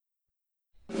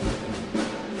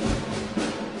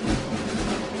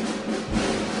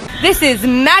This is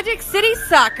Magic City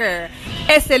Soccer.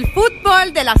 Es el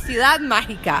fútbol de la ciudad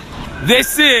mágica.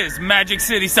 This is Magic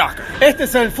City Soccer. Este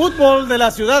es el fútbol de la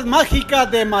ciudad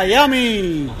mágica de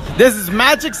Miami. This is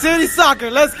Magic City Soccer.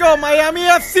 Let's go, Miami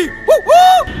FC.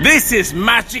 Woo-hoo! This is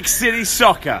Magic City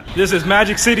Soccer. This is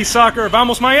Magic City Soccer.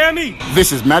 Vamos, Miami.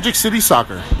 This is Magic City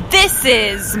Soccer. This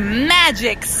is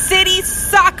Magic City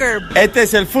Soccer. Este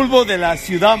es el fútbol de la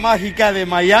ciudad mágica de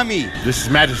Miami. This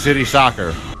is Magic City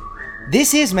Soccer.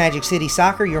 This is Magic City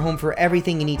Soccer, your home for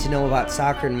everything you need to know about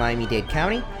soccer in Miami-Dade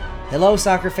County. Hello,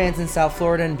 soccer fans in South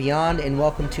Florida and beyond, and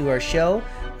welcome to our show.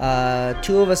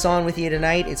 Two of us on with you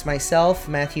tonight. It's myself,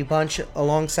 Matthew Bunch,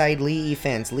 alongside Lee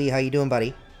Efans. Lee, how you doing,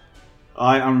 buddy?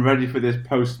 I am ready for this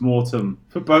post-mortem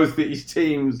for both these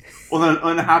teams on an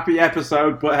unhappy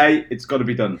episode, but hey, it's got to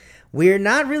be done. We're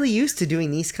not really used to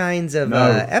doing these kinds of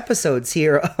episodes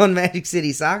here on Magic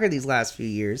City Soccer these last few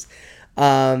years.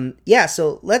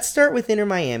 So let's start with Inter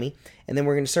Miami, and then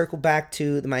we're going to circle back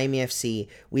to the Miami FC.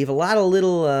 We have a lot of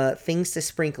little things to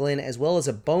sprinkle in, as well as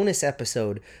a bonus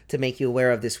episode to make you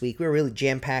aware of this week. We're really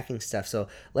jam-packing stuff. So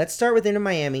let's start with Inter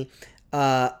Miami.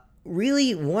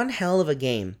 Really one hell of a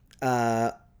game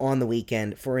on the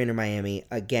weekend for Inter Miami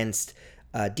against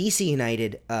DC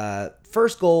United.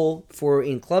 First goal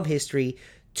in club history,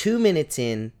 2 minutes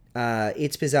in.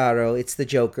 It's Pizarro, it's the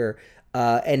Joker.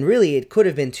 And really, it could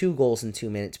have been 2 goals in 2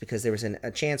 minutes because there was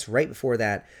a chance right before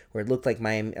that where it looked like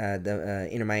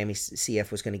Inter Miami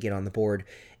CF was going to get on the board.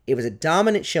 It was a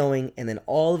dominant showing, and then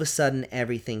all of a sudden,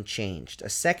 everything changed. A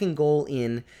second goal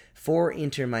in for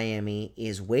Inter Miami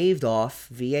is waved off.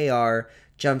 VAR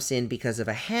jumps in because of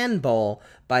a handball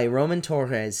by Roman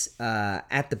Torres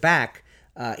at the back.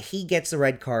 He gets the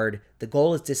red card. The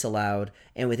goal is disallowed,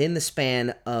 and within the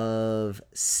span of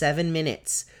 7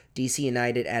 minutes, DC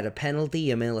United add a penalty,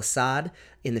 Yamil Assad,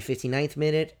 in the 59th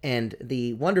minute, and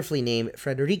the wonderfully named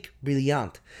Frédéric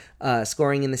Brillant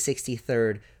scoring in the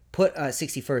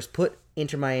 61st, put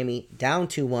Inter Miami down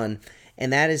 2-1,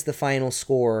 and that is the final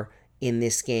score in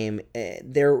this game.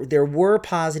 There were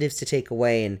positives to take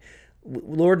away, and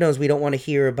Lord knows we don't want to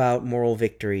hear about moral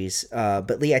victories,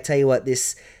 but Lee, I tell you what,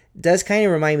 this does kind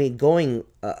of remind me, going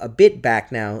a bit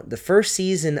back now, the first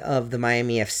season of the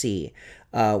Miami FC,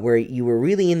 where you were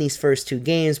really in these first 2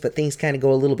 games, but things kind of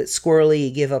go a little bit squirrely. You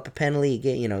give up a penalty,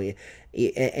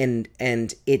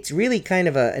 and it's really kind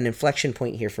of an inflection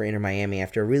point here for Inter Miami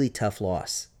after a really tough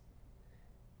loss.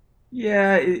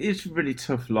 Yeah, it's a really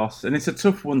tough loss, and it's a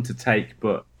tough one to take,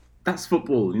 but that's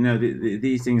football.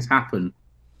 These things happen,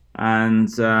 and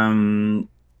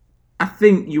I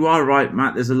think you are right,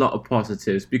 Matt. There's a lot of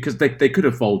positives because they could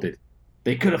have folded.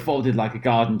 They could have folded like a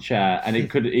garden chair, and it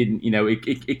could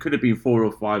have been 4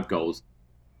 or 5 goals.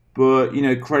 But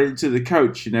credit to the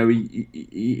coach.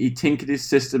 He tinkered his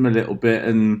system a little bit,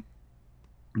 and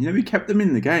he kept them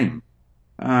in the game.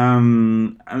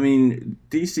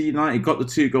 DC United got the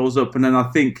 2 goals up, and then I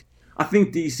think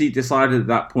DC decided at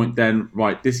that point, then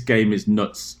right, this game is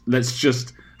nuts. Let's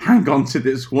just hang on to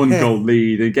this 1 goal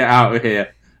lead and get out of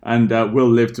here, and we'll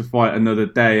live to fight another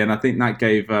day. And I think that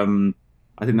gave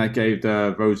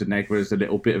the Rosa Negras a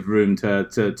little bit of room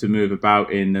to move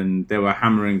about in, and they were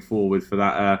hammering forward for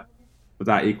that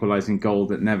equalising goal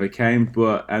that never came.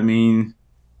 But the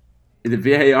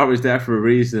VAR is there for a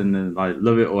reason, and I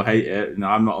love it or hate it.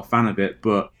 I'm not a fan of it,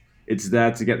 but it's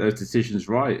there to get those decisions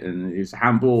right. And it was a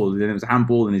handball,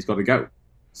 and he's got to go.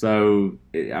 So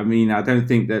I don't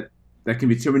think that there can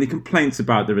be too many complaints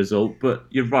about the result. But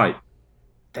you're right,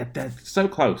 they're so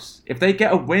close. If they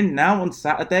get a win now on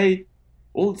Saturday,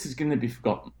 all this is going to be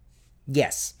forgotten.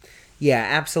 Yes. Yeah,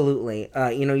 absolutely.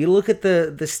 You look at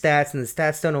the stats, and the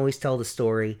stats don't always tell the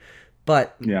story.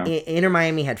 But Inter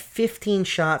Miami had 15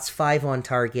 shots, 5 on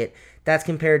target. That's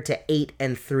compared to 8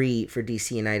 and 3 for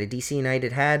DC United. DC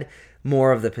United had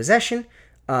more of the possession,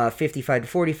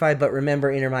 55-45. But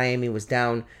remember, Inter Miami was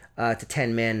down to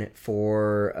 10 men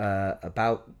for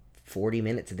about 40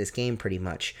 minutes of this game, pretty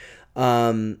much.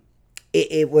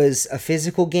 It was a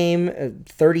physical game,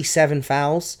 37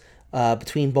 fouls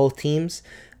between both teams.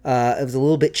 It was a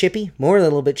little bit chippy, more than a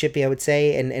little bit chippy, I would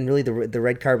say, and really the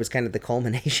red card was kind of the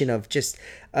culmination of just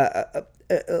a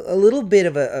little bit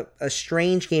of a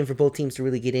strange game for both teams to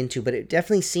really get into, but it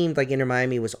definitely seemed like Inter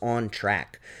Miami was on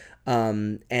track,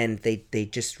 and they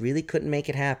just really couldn't make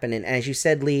it happen. And as you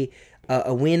said, Lee,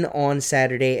 a win on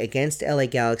Saturday against LA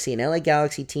Galaxy, an LA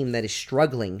Galaxy team that is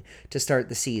struggling to start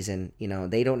the season.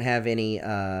 They don't have any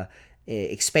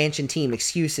expansion team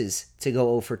excuses to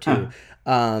go 0-2.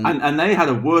 And they had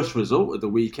a worse result at the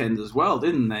weekend as well,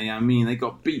 didn't they? They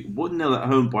got beat 1-0 at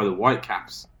home by the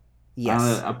Whitecaps.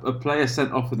 Yes. A player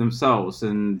sent off for themselves,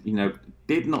 and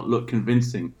did not look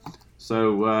convincing.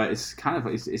 So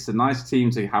it's a nice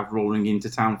team to have rolling into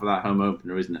town for that home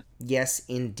opener, isn't it? Yes,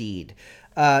 indeed.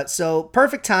 So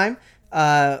perfect time.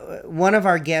 One of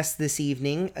our guests this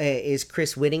evening is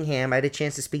Chris Whittingham. I had a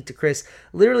chance to speak to Chris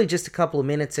literally just a couple of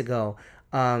minutes ago.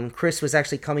 Chris was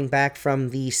actually coming back from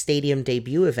the stadium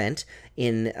debut event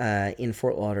in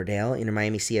Fort Lauderdale, Inter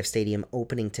Miami CF Stadium,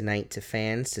 opening tonight to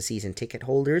fans, to season ticket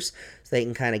holders, so they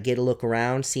can kind of get a look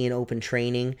around, see an open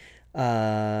training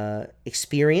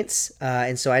experience.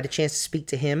 And so I had a chance to speak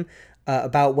to him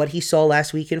about what he saw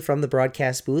last weekend from the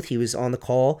broadcast booth. He was on the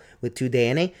call with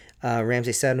TUDN,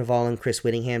 Ramsey Sandoval and Chris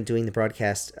Whittingham doing the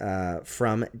broadcast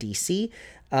from DC.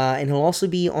 And he'll also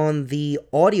be on the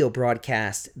audio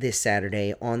broadcast this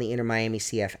Saturday on the Inter Miami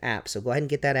CF app. So go ahead and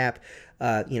get that app.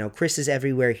 Chris is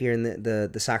everywhere here in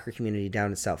the soccer community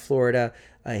down in South Florida.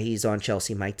 He's on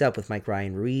Chelsea Mic'd Up with Mike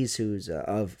Ryan Ruiz, who's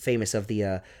famous of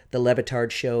the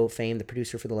LeBatard Show fame. The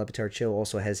producer for the LeBatard Show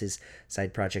also has his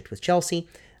side project with Chelsea.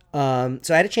 So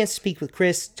I had a chance to speak with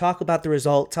Chris, talk about the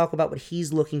result, talk about what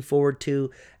he's looking forward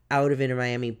to out of Inter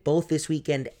Miami, both this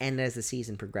weekend and as the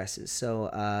season progresses.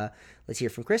 So let's hear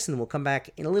from Chris, and then we'll come back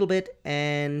in a little bit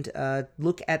and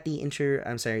look at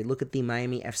the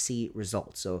Miami FC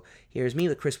results. So here's me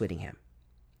with Chris Whittingham.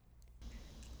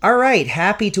 All right,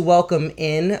 happy to welcome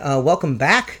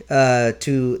back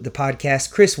to the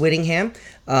podcast, Chris Whittingham.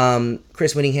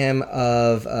 Chris Whittingham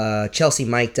of Chelsea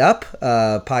Mic'd Up,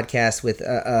 podcast with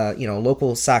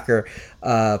local soccer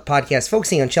podcast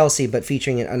focusing on Chelsea, but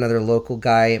featuring another local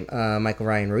guy, Michael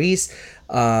Ryan Ruiz.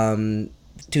 TUDN,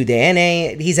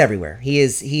 he's everywhere. He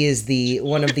is the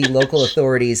one of the local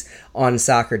authorities on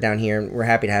soccer down here, and we're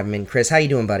happy to have him in. Chris, how you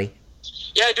doing, buddy?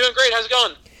 Yeah, doing great. How's it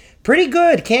going? Pretty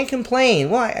good. Can't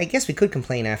complain. Well, I guess we could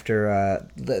complain after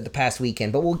the past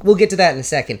weekend, but we'll get to that in a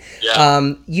second.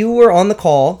 Yeah. You were on the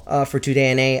call for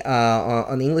TUDN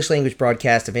on the English language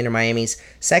broadcast of Inter Miami's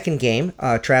second game,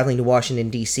 traveling to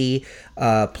Washington, D.C.,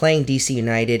 playing D.C.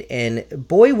 United, and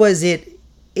boy, was it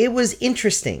was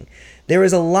interesting. There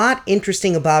was a lot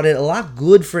interesting about it, a lot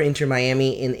good for Inter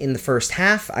Miami in the first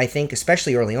half, I think,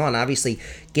 especially early on. Obviously,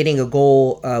 getting a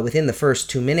goal within the first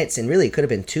 2 minutes, and really it could have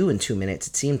been 2 in 2 minutes,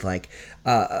 it seemed like.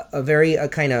 A very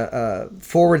kind of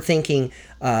forward-thinking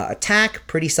attack,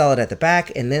 pretty solid at the back,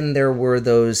 and then there were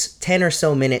those 10 or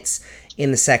so minutes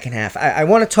in the second half. I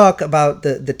want to talk about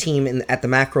the team at the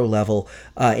macro level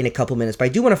in a couple minutes, but I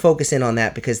do want to focus in on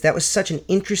that because that was such an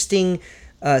interesting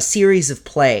series of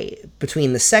play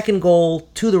between the second goal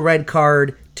to the red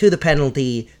card to the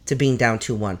penalty to being down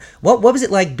 2-1. What was it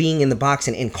like being in the box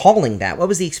and calling that? What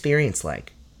was the experience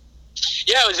like?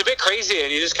 Yeah, it was a bit crazy,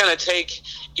 and you just kind of take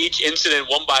each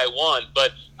incident one by one. But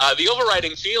the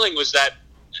overriding feeling was that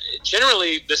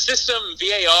generally the system,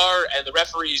 VAR, and the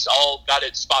referees all got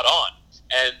it spot on.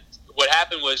 And what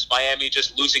happened was Miami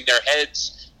just losing their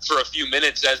heads for a few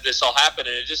minutes as this all happened,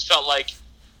 and it just felt like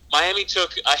Miami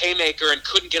took a haymaker and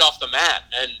couldn't get off the mat,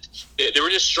 and they were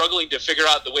just struggling to figure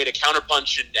out the way to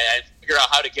counterpunch and figure out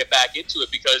how to get back into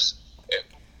it, because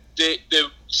the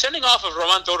sending off of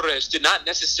Roman Torres did not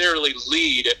necessarily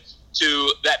lead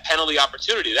to that penalty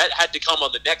opportunity. That had to come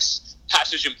on the next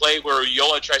passage in play where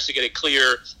Ulloa tries to get it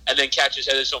clear and then catches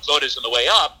Ederson Flores on the way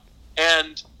up.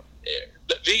 And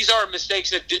these are mistakes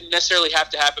that didn't necessarily have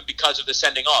to happen because of the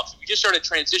sending off. If you just start to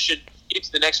transition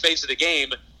into the next phase of the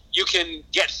game, you can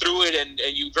get through it, and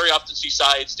you very often see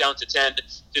sides down to 10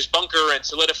 just bunker and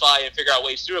solidify and figure out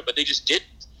ways through it, but they just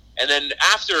didn't. And then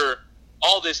after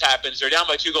all this happens, they're down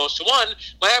by 2-1.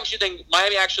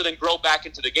 Miami actually then grow back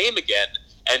into the game again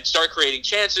and start creating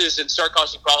chances and start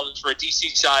causing problems for a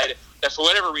DC side that for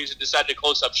whatever reason decided to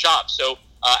close up shop. So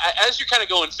as you're kind of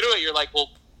going through it, you're like, well,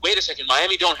 wait a second,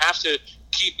 Miami don't have to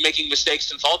keep making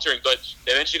mistakes and faltering, but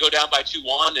they eventually go down by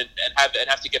 2-1 and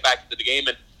have to get back into the game,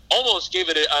 and almost gave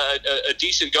it a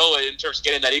decent go in terms of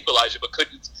getting that equalizer, but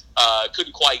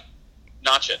couldn't quite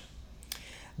notch it.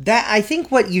 That, I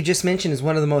think what you just mentioned is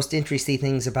one of the most interesting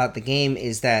things about the game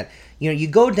is that, you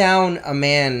go down a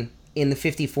man in the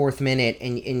 54th minute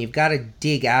and you've got to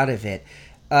dig out of it.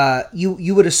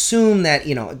 You would assume that,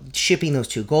 shipping those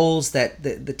 2 goals, that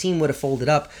the team would have folded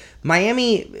up.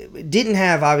 Miami didn't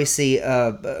have, obviously,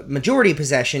 a majority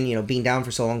possession, being down for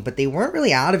so long, but they weren't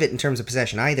really out of it in terms of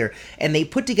possession either. And they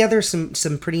put together some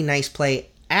pretty nice play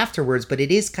afterwards, but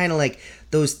it is kind of like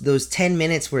those 10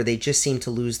 minutes where they just seem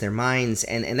to lose their minds,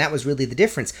 and that was really the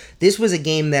difference. This was a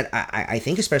game that I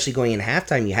think, especially going in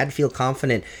halftime, you had to feel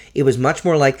confident. It was much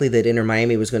more likely that Inter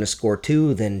Miami was going to score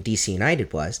 2 than DC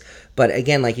United was. But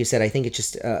again, like you said, I think it's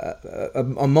just a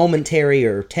momentary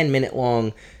or 10-minute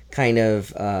long kind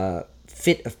of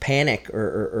fit of panic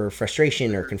or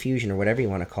frustration or confusion or whatever you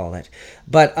want to call it.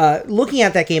 But looking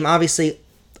at that game, obviously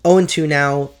 0-2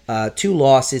 now, 2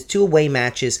 losses, 2 away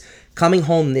matches, coming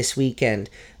home this weekend.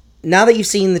 Now that you've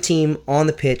seen the team on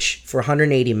the pitch for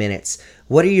 180 minutes,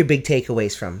 what are your big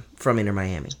takeaways from Inter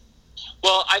Miami?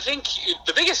 Well, I think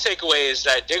the biggest takeaway is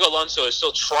that Diego Alonso is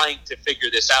still trying to figure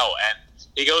this out, and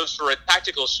he goes for a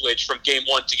tactical switch from game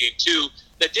 1 to game 2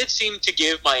 that did seem to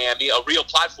give Miami a real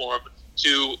platform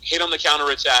to hit on the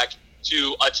counterattack,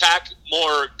 to attack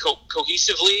more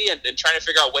cohesively and trying to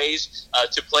figure out ways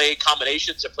to play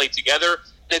combinations, to play together,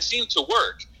 and it seemed to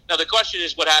work. Now, the question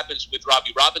is what happens with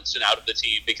Robbie Robinson out of the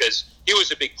team, because he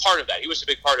was a big part of that. He was a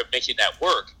big part of making that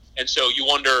work. And so you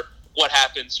wonder what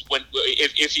happens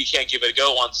if he can't give it a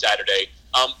go on Saturday.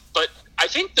 But I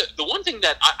think the one thing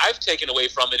that I've taken away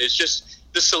from it is just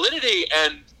the solidity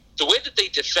and the way that they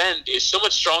defend is so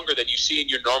much stronger than you see in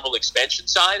your normal expansion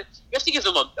side. You have to give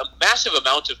them a massive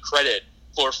amount of credit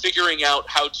for figuring out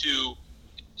how to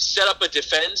set up a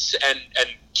defense and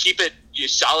keep it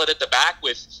solid at the back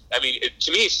with, to me,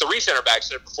 it's the 3 center backs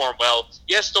that have performed well.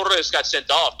 Yes, Torres got sent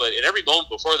off, but in every moment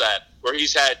before that, where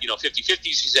he's had, 50-50s,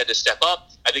 he's had to step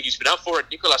up. I think he's been up for it.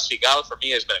 Nicolas Figal, for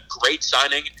me, has been a great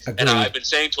signing. Agreed. And I've been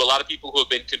saying to a lot of people who have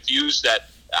been confused that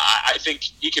I think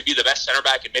he could be the best center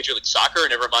back in Major League Soccer,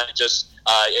 never mind just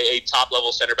a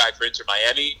top-level center back for Inter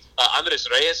Miami. Andres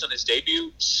Reyes on his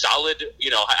debut, solid.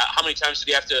 How many times did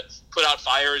he have to put out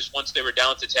fires once they were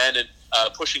down to 10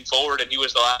 and pushing forward, and he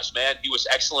was the last man? He was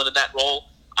excellent in that role.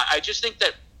 I just think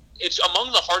that it's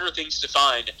among the harder things to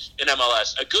find in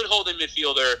MLS. A good holding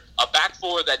midfielder, a back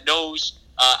four that knows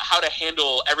how to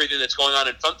handle everything that's going on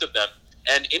in front of them.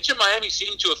 And Inter Miami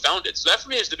seemed to have found it. So that, for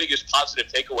me, is the biggest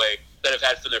positive takeaway that I've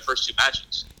had from their first 2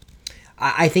 matches.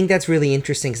 I think that's really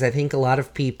interesting because I think a lot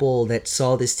of people that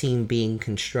saw this team being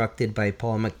constructed by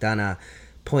Paul McDonough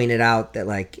pointed out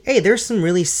that, hey, there's some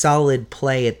really solid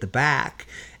play at the back.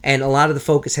 And a lot of the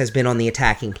focus has been on the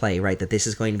attacking play, right? That this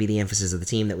is going to be the emphasis of the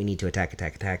team, that we need to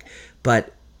attack.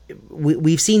 But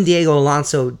we've seen Diego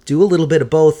Alonso do a little bit of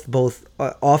both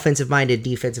offensive-minded,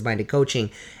 defensive-minded coaching,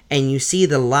 and you see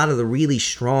that a lot of the really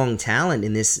strong talent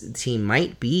in this team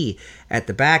might be at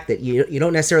the back, that you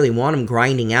don't necessarily want them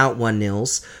grinding out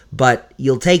 1-0s, but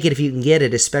you'll take it if you can get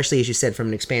it, especially, as you said, from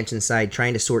an expansion side,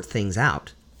 trying to sort things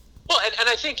out. Well, and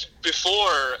I think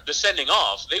before the sending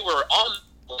off, they were on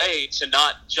the way to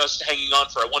not just hanging on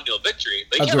for a 1-0 victory.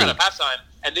 They came out of halftime,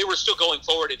 and they were still going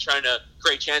forward and trying to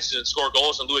create chances and score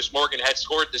goals, and Lewis Morgan had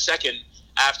scored the second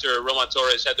after Roman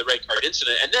Torres had the red card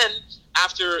incident. And then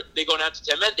after they go down to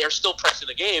 10 men, they're still pressing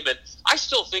the game. And I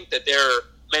still think that their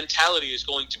mentality is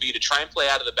going to be to try and play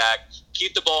out of the back,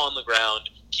 keep the ball on the ground,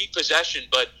 keep possession,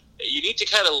 but you need to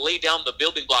kind of lay down the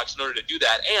building blocks in order to do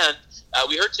that. And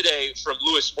we heard today from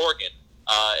Lewis Morgan,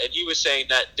 and he was saying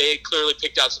that they had clearly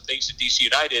picked out some things at DC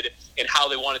United and how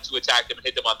they wanted to attack them and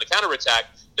hit them on the counterattack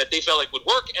that they felt like would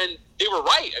work, and they were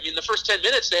right. I mean, the first 10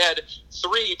 minutes, they had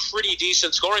 3 pretty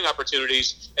decent scoring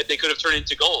opportunities that they could have turned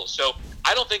into goals. So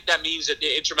I don't think that means that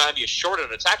Inter Miami is short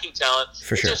on attacking talent.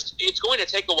 For sure. It's going to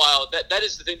take a while. That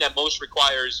is the thing that most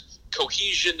requires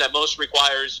cohesion, that most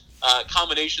requires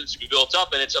combinations to be built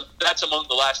up, and that's among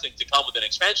the last things to come with an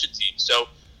expansion team. So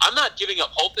I'm not giving up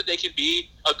hope that they can be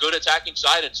a good attacking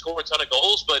side and score a ton of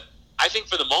goals, but I think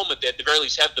for the moment they at the very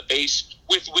least have the base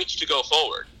with which to go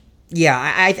forward. Yeah,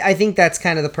 I think that's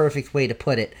kind of the perfect way to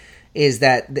put it, is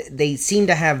that they seem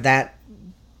to have that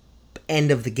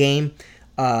end of the game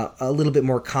a little bit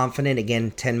more confident.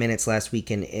 Again, 10 minutes last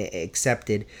weekend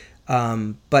accepted.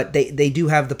 But they do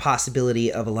have the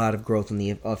possibility of a lot of growth on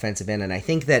the offensive end, and I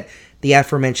think that the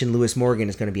aforementioned Lewis Morgan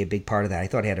is going to be a big part of that. I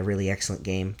thought he had a really excellent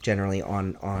game generally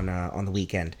on the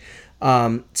weekend.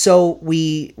 So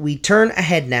we turn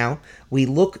ahead now. We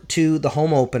look to the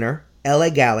home opener, LA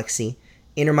Galaxy,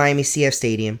 Inter Miami CF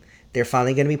Stadium. They're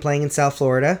finally going to be playing in South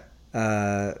Florida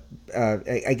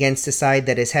against a side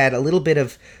that has had a little bit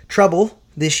of trouble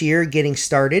this year getting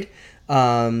started,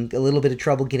 a little bit of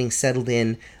trouble getting settled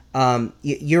in.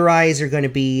 Your eyes are going to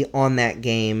be on that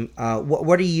game.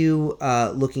 What are you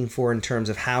looking for in terms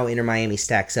of how Inter Miami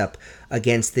stacks up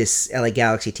against this LA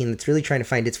Galaxy team that's really trying to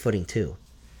find its footing too?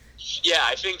 Yeah,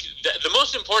 I think the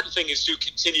most important thing is to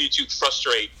continue to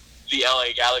frustrate the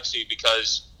LA Galaxy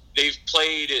because they've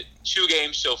played 2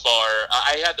 games so far.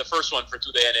 I had the first one for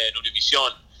TUDN and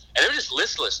Univision, and they're just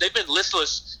listless. They've been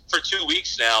listless for 2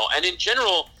 weeks now, and in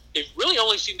general, they really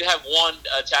only seem to have one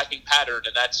attacking pattern,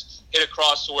 and that's hit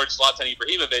across towards Zlatan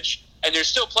Ibrahimovic. And they're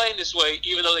still playing this way,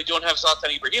 even though they don't have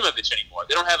Zlatan Ibrahimovic anymore.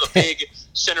 They don't have a big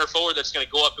center forward that's going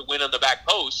to go up and win on the back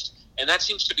post, and that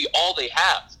seems to be all they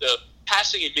have. The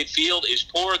passing in midfield is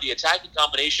poor. The attacking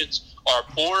combinations are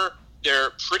poor.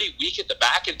 They're pretty weak at the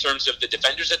back in terms of the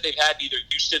defenders that they've had, neither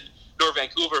Houston nor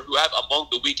Vancouver, who have among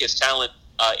the weakest talent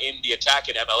in the attack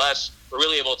in MLS, were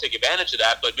really able to take advantage of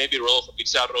that, but maybe Rodolfo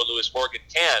Pizarro and Lewis Morgan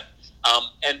can.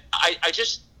 And I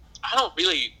don't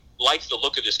really like the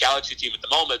look of this Galaxy team at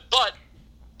the moment, but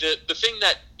the thing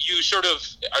that you sort of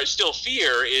are still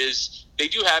fear is they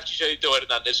do have Chicharito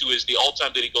Hernandez, who is the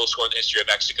all-time leading goal scorer in the history of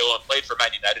Mexico and played for Man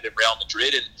United and Real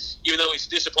Madrid. And even though he's a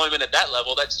disappointment at that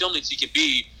level, that still means he can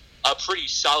be a pretty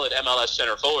solid MLS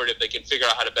center forward if they can figure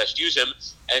out how to best use him.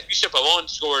 And Cristian Pavón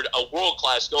scored a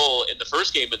world-class goal in the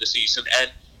first game of the season, and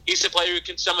he's a player who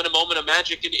can summon a moment of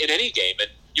magic in any game.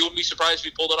 And you wouldn't be surprised if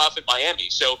he pulled it off in Miami.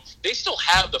 So they still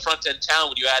have the front-end talent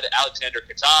when you add Alexander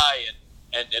Katai and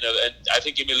I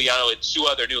think Emiliano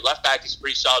Insua, their new left back, is a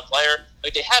pretty solid player.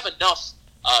 Like, they have enough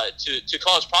to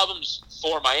cause problems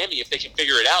for Miami if they can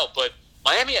figure it out. But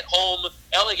Miami at home,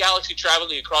 LA Galaxy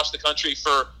traveling across the country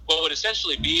for what would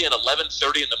essentially be an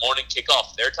 11:30 in the morning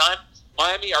kickoff their time.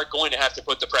 Miami are going to have to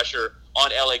put the pressure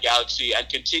on LA Galaxy and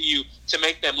continue to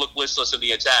make them look listless in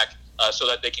the attack so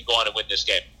that they can go on and win this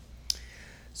game.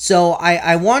 So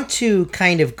I want to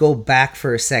kind of go back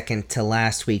for a second to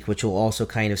last week, which will also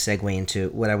kind of segue into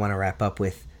what I want to wrap up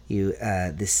with you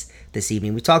this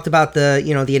evening. We talked about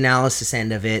the analysis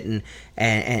end of it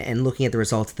and looking at the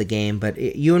results of the game. But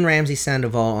you and Ramsey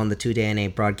Sandoval on the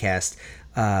 2DNA broadcast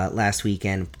last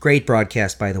weekend. Great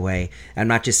broadcast, by the way. I'm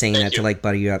not just saying that to like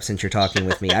butter you up since you're talking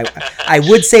with me. I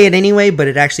would say it anyway, but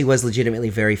it actually was legitimately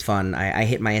very fun. I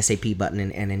hit my SAP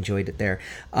button and enjoyed it there.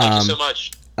 Thank you so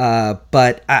much.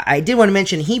 But I did want to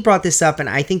mention, he brought this up, and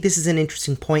I think this is an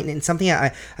interesting point, and something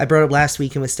I brought up last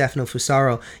weekend with Stefano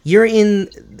Fusaro. You're in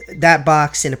that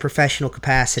box in a professional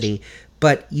capacity,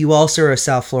 but you also are a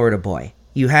South Florida boy.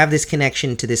 You have this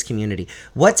connection to this community.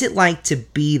 What's it like to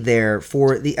be there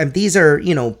for these are,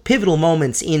 pivotal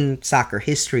moments in soccer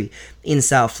history in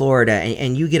South Florida,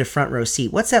 and you get a front row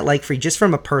seat. What's that like for you, just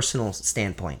from a personal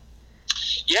standpoint?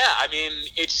 Yeah, I mean,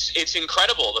 it's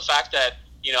incredible. The fact that,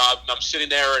 I'm sitting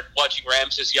there and watching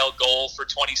Ramses yell goal for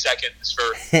 20 seconds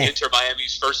for Inter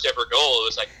Miami's first ever goal.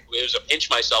 It was a pinch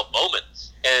myself moment.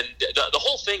 And the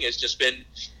whole thing has just been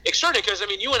extraordinary because,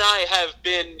 you and I have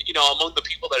been, among the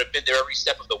people that have been there every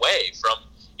step of the way from,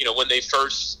 when they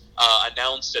first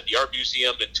announced at the Art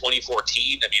Museum in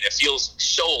 2014. It feels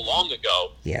so long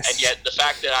ago. Yes. And yet the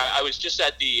fact that I was just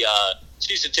at the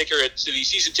season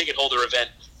ticket holder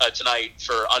event tonight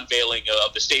for unveiling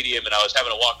of the stadium, and I was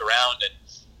having to walk around and,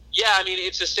 yeah,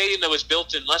 it's a stadium that was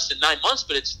built in less than 9 months,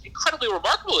 but it's incredibly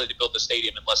remarkable that they built the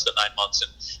stadium in less than 9 months.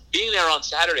 And being there on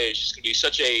Saturday is just going to be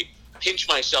such a pinch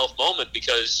myself moment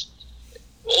because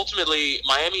ultimately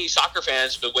Miami soccer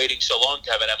fans have been waiting so long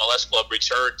to have an MLS club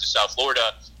return to South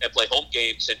Florida and play home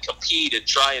games and compete and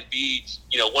try and be,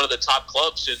 one of the top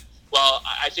clubs. And while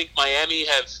I think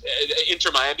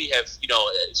Inter Miami have,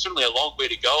 certainly a long way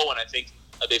to go, and I think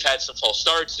they've had some false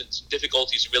starts and some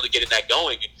difficulties in really getting that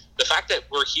going. The fact that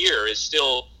we're here is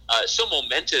still so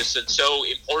momentous and so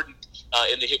important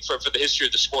for the history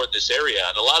of the sport in this area.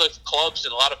 And a lot of clubs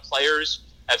and a lot of players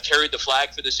have carried the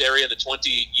flag for this area in the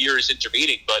 20 years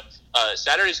intervening. But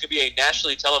Saturday is going to be a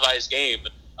nationally televised game,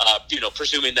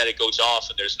 presuming that it goes off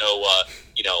and there's no,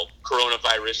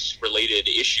 coronavirus-related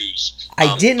issues.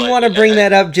 I didn't want to bring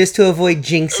that up just to avoid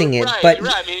jinxing it, but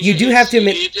you do have to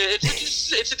admit...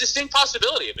 It's a distinct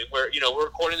possibility. We're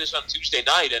recording this on Tuesday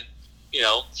night, and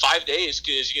 5 days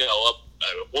is,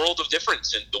 a world of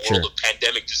difference in the world of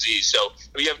pandemic disease. So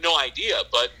we have no idea.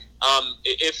 But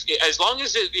as long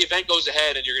as the event goes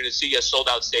ahead and you're going to see a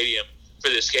sold-out stadium for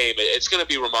this game, it's going to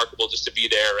be remarkable just to be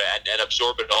there and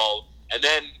absorb it all. And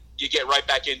then you get right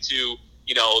back into,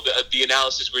 the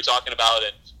analysis we were talking about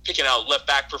and picking out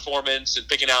left-back performance and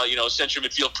picking out, central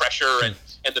midfield pressure and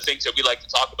the things that we like to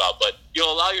talk about. But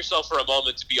you'll allow yourself for a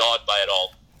moment to be awed by it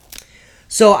all.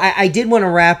 So I did want to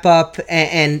wrap up,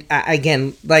 and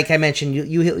again, like I mentioned,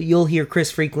 you'll hear Chris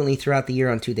frequently throughout the year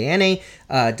on 2DNA,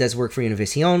 does work for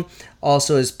Univision,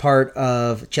 also as part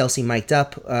of Chelsea Mic'd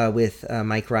Up with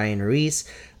Mike Ryan Ruiz,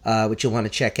 which you'll want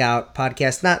to check out.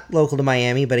 Podcast not local to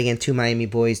Miami, but again, two Miami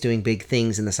boys doing big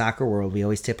things in the soccer world. We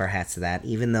always tip our hats to that,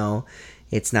 even though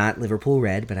it's not Liverpool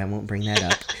red, but I won't bring that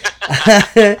up.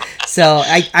 So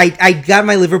I got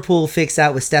my Liverpool fix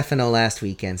out with Stefano last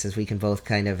weekend, since we can both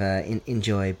kind of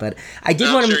enjoy. But I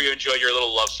did want to. I'm sure you enjoy your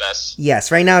little love fest.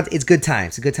 Yes, right now it's good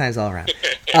times. Good times all around.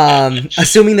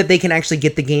 Assuming that they can actually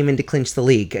get the game in to clinch the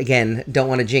league. Again, don't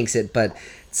want to jinx it, but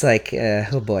it's like,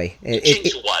 oh boy.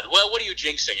 Jinx what? Well, what are you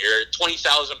jinxing? You're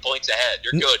 20,000 points ahead.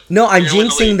 You're good. No, I'm You're gonna win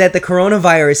the jinxing league. that the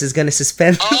coronavirus is going to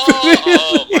suspend.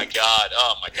 Oh my god!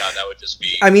 That would just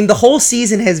be. I mean, the whole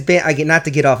season has been, not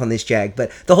to get off on this, Jag,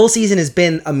 but the whole season has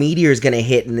been a meteor is going to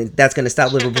hit, and that's going to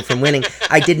stop Liverpool from winning.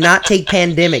 I did not take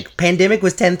Pandemic. Pandemic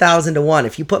was 10,000 to 1.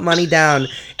 If you put money down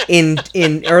in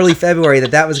early February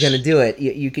that was going to do it,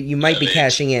 you might be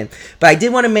cashing in. But I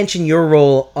did want to mention your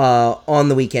role on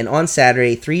the weekend, on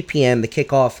Saturday, 3 p.m., the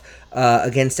kickoff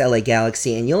against LA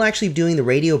Galaxy, and you'll actually be doing the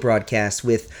radio broadcast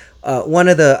with one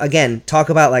of the, again, talk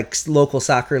about like local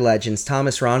soccer legends.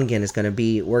 Thomas Rongen is going to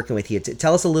be working with you.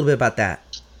 Tell us a little bit about that.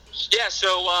 Yeah,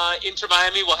 so Inter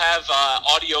Miami will have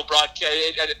audio broadcast.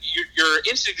 Your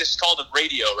instinct is called them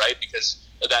radio, right? Because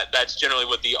that's generally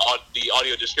what the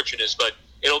audio description is. But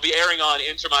it'll be airing on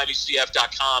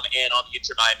InterMiamiCF.com and on the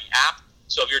Inter Miami app.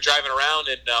 So if you're driving around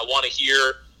and want to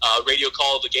hear a radio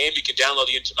call of the game, you can download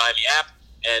the Inter Miami app.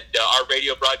 And our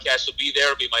radio broadcast will be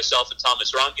there. It'll be myself and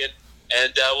Thomas Rongen.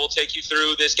 And we'll take you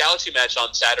through this Galaxy match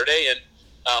on Saturday. And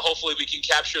hopefully we can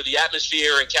capture the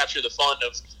atmosphere and capture the fun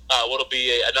of what'll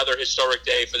be another historic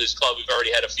day for this club. We've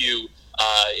already had a few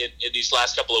in these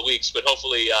last couple of weeks. But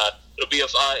hopefully it'll be a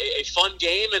fun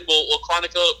game. And we'll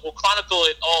chronicle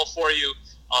it all for you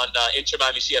on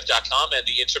InterMiamiCF.com and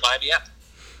the Inter Miami app.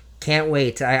 Can't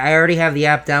wait. I already have the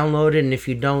app downloaded, and if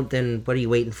you don't, then what are you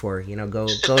waiting for? Go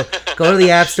to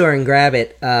the App Store and grab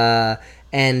it.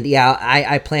 And yeah,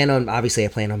 I plan on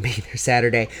being there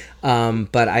Saturday.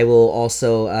 But I will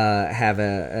also have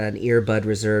an earbud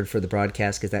reserved for the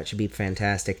broadcast because that should be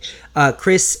fantastic.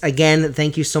 Chris, again,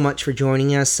 thank you so much for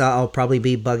joining us. I'll probably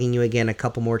be bugging you again a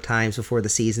couple more times before the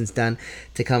season's done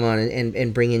to come on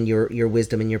and bring in your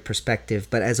wisdom and your perspective.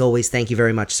 But as always, thank you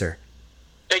very much, sir.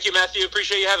 Thank you, Matthew.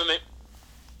 Appreciate you having me.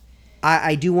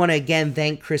 I do want to again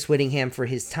thank Chris Whittingham for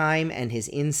his time and his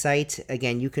insight.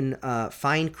 Again, you can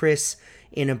find Chris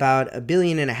in about 1.5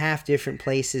 billion different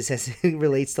places as it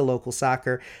relates to local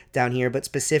soccer down here, but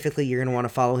specifically you're going to want to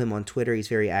follow him on Twitter. He's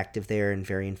very active there and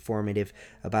very informative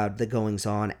about the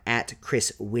goings-on at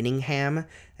Chris Whittingham.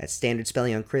 That's standard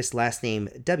spelling on Chris, last name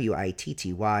Wittyngham.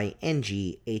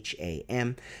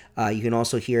 You can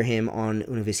also hear him on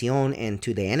Univision and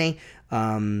TUDN,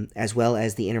 as well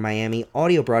as the Inter Miami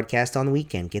audio broadcast on the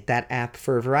weekend. Get that app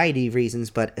for a variety of reasons,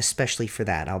 but especially for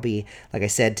that. I'll be, like I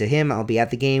said to him, I'll be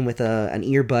at the game with an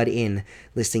earbud in,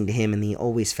 listening to him and the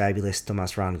always fabulous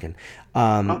Thomas Rongen.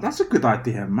 That's a good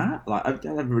idea, Matt. Like I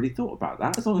never really thought about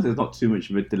that. As long as there's not too much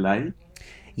of a delay.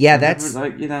 Yeah, that's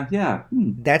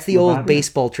That's the old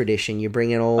baseball tradition. You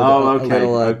bring in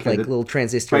little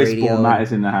transistor radio. Baseball Matt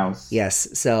is in the house.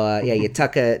 Yes, so you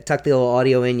tuck the little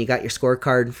audio in. You got your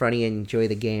scorecard in front of you and enjoy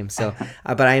the game. So,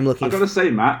 but I am looking. I've got to say,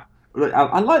 Matt,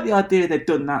 I like the idea they've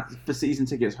done that for season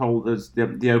tickets holders.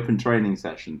 The open training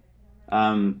session.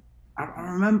 I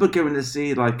remember going to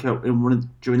see during one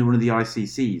of the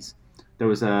ICCs. There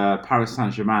was a Paris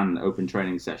Saint-Germain open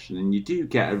training session, and you do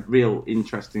get a real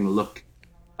interesting look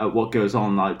at what goes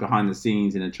on behind the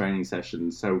scenes in a training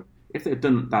session. So if they've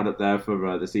done that up there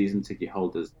for the season ticket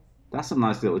holders, that's a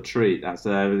nice little treat. That's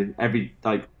every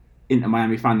Inter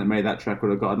Miami fan that made that trek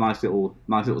would have got a nice little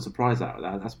surprise out of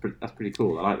that. That's pretty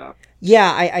cool. I like that.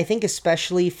 Yeah, I think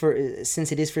especially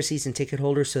since it is for season ticket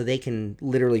holders, so they can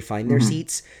literally find their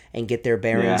seats and get their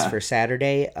bearings for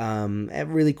Saturday. A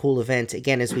really cool event.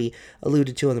 Again, as we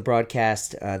alluded to on the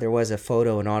broadcast, there was a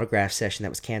photo and autograph session that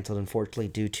was canceled, unfortunately,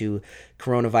 due to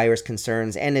coronavirus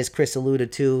concerns. And as Chris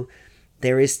alluded to,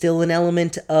 there is still an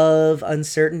element of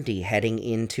uncertainty heading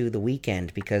into the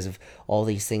weekend because of all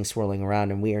these things swirling around,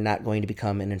 and we are not going to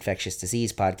become an infectious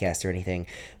disease podcast or anything,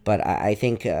 but I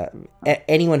think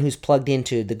anyone who's plugged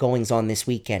into the goings-on this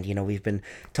weekend, we've been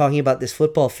talking about this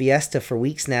football fiesta for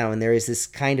weeks now, and there is this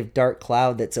kind of dark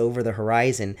cloud that's over the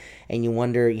horizon, and you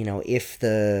wonder, if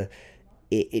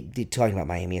talking about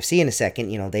Miami FC in a second,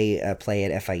 they play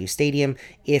at FIU Stadium.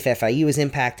 If FIU is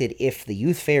impacted, if the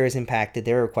youth fair is impacted,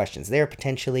 there are questions there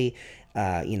potentially.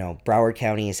 Broward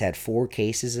County has had 4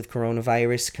 cases of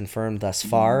coronavirus confirmed thus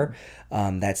far.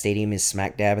 That stadium is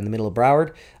smack dab in the middle of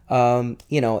Broward.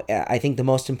 I think the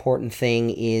most important thing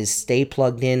is stay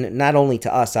plugged in, not only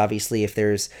to us, obviously, if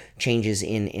there's changes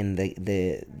in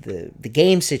the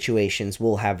game situations,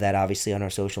 we'll have that obviously on our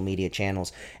social media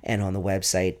channels and on the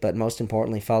website, but most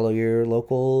importantly, follow your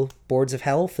local boards of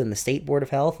health and the state board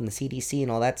of health and the CDC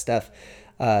and all that stuff,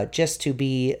 just to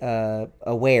be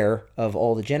aware of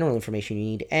all the general information you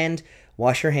need, and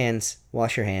wash your hands.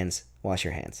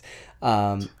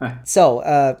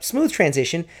 Smooth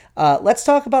transition. Let's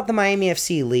talk about the Miami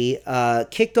FC, Lee.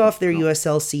 Kicked off their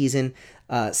USL season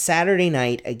Saturday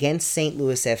night against St.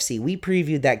 Louis FC. We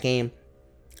previewed that game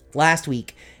last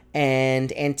week,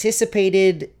 and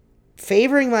anticipated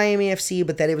favoring Miami FC,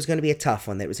 but that it was going to be a tough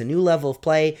one. That it was a new level of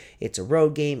play. It's a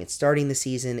road game. It's starting the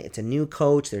season. It's a new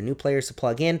coach. There are new players to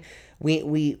plug in.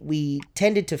 We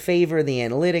tended to favor the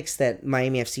analytics that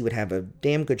Miami FC would have a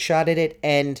damn good shot at it,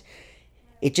 and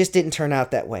it just didn't turn out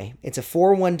that way. It's a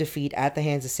 4-1 defeat at the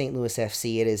hands of St. Louis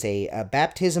FC. It is a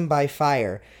baptism by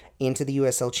fire into the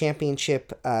USL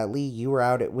Championship. Lee, you were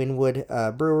out at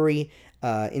Wynwood Brewery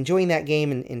enjoying that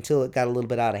game until it got a little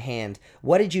bit out of hand.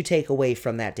 What did you take away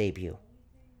from that debut?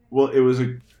 Well, it was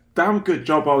a damn good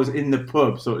job I was in the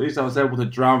pub, so at least I was able to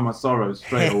drown my sorrows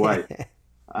straight away.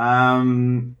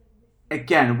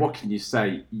 Again, what can you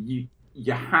say? You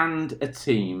hand a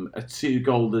team a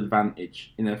 2-goal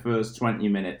advantage in their first 20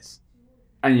 minutes,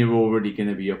 and you're already going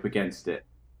to be up against it.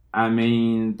 I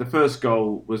mean, the first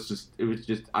goal was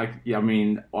I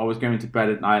was going to bed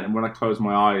at night, and when I closed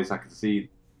my eyes, I could see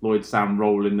Lloyd Sam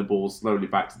rolling the ball slowly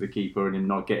back to the keeper and him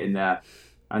not getting there,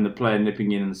 and the player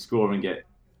nipping in and scoring it.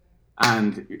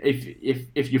 And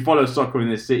if you follow soccer in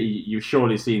this city, you've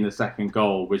surely seen the second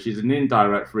goal, which is an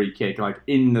indirect free kick, like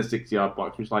in the 6-yard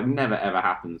box, which like never ever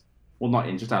happens. Well, not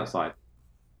in, just outside.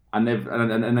 And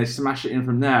they smash it in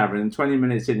from there, and 20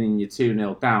 minutes in, and you're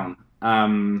 2-0 down.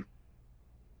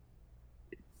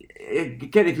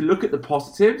 Again, if you look at the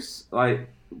positives, like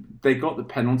they got the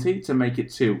penalty to make it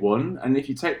 2-1, and if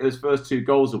you take those first 2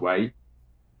 goals away,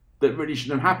 that really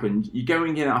shouldn't have happened. You're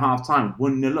going in at half-time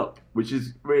 1-0 up, which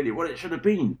is really what it should have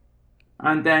been.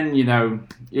 And then,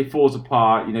 it falls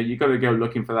apart. You've got to go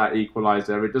looking for that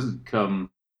equaliser. It doesn't come.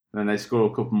 Then they score a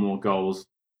couple more goals.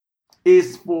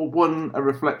 Is 4-1 a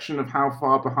reflection of how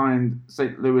far behind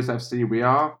St. Louis FC we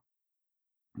are?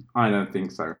 I don't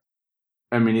think so.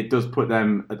 I mean, it does put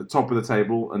them at the top of the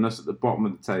table and us at the bottom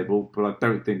of the table, but I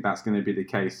don't think that's going to be the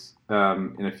case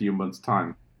in a few months'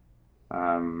 time.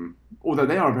 Although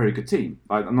they are a very good team.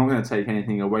 I'm not going to take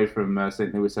anything away from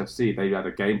St. Louis FC. They had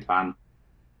a game plan,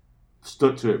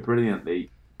 stuck to it brilliantly.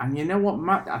 And you know what,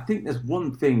 Matt? I think there's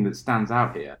one thing that stands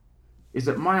out here, is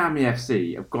that Miami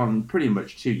FC have gone pretty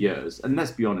much 2 years, and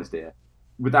let's be honest here,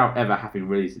 without ever having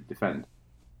really to defend.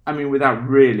 I mean, without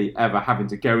really ever having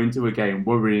to go into a game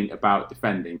worrying about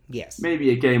defending. Yes.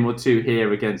 Maybe a game or two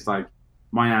here against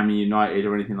Miami United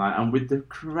or anything like that. And with the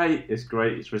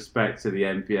greatest respect to the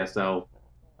NPSL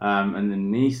and the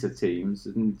NISA teams,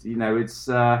 and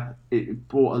it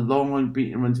brought a long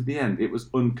unbeaten run to the end. It was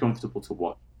uncomfortable to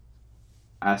watch,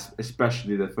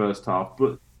 especially the first half.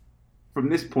 But from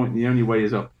this point, the only way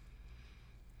is up.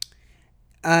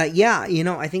 I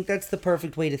think that's the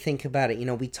perfect way to think about it.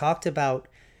 We talked about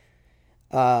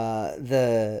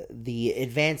the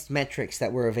advanced metrics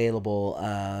that were available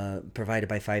provided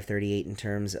by 538 in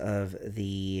terms of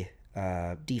the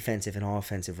defensive and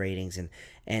offensive ratings,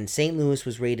 and St. Louis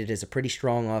was rated as a pretty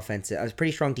strong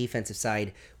defensive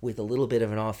side with a little bit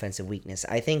of an offensive weakness.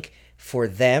 I think for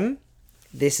them,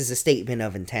 this is a statement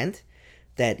of intent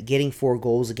that getting 4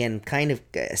 goals, again, kind of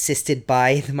assisted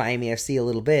by the Miami FC a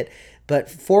little bit, but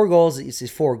 4 goals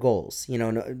is 4 goals.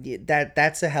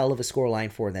 That's a hell of a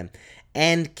scoreline for them.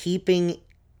 And keeping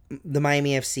the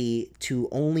Miami FC to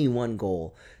only 1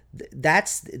 goal,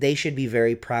 they should be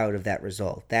very proud of that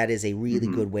result. That is a really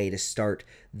good way to start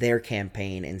their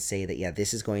campaign and say that,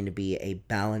 this is going to be a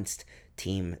balanced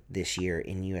team this year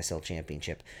in USL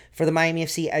Championship. For the Miami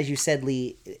FC, as you said,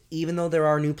 Lee, even though there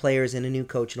are new players and a new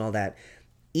coach and all that,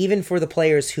 even for the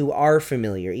players who are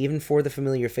familiar, even for the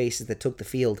familiar faces that took the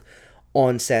field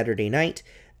on Saturday night,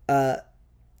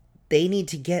 they need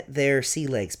to get their sea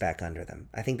legs back under them.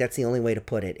 I think that's the only way to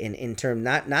put it. In term,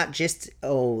 not just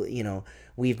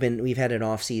we've had an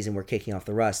off season, we're kicking off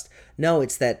the rust. No,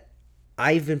 it's that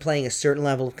I've been playing a certain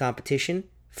level of competition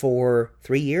for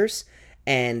 3 years,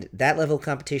 and that level of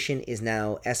competition is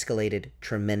now escalated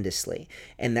tremendously.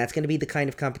 And that's going to be the kind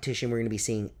of competition we're going to be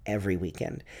seeing every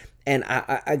weekend. And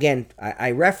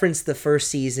I referenced the first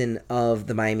season of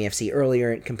the Miami FC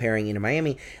earlier, comparing Inter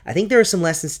Miami. I think there are some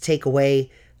lessons to take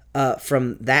away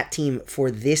from that team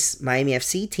for this Miami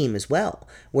FC team as well,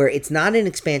 where it's not an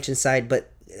expansion side,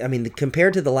 but I mean,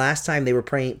 compared to the last time they were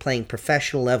playing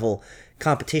professional level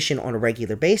competition on a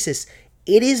regular basis,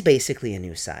 it is basically a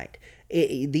new side.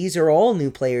 These are all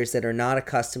new players that are not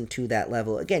accustomed to that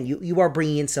level. Again, you are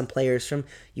bringing in some players from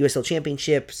USL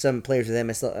Championship, some players with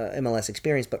MLS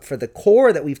experience, but for the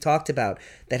core that we've talked about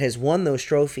that has won those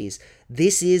trophies,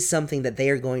 this is something that they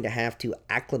are going to have to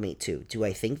acclimate to. Do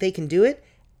I think they can do it?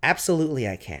 Absolutely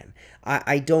I can.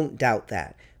 I don't doubt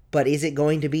that. But is it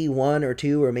going to be 1 or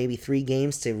 2 or maybe 3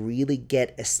 games to really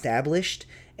get established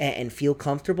and feel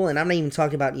comfortable? And I'm not even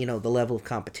talking about, the level of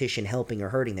competition helping or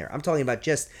hurting there. I'm talking about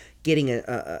just getting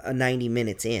a 90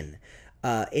 minutes in.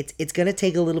 It's going to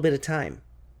take a little bit of time.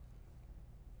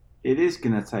 It is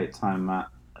going to take time, Matt,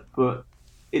 but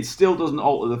it still doesn't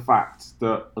alter the fact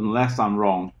that unless I'm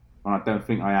wrong, and I don't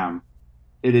think I am,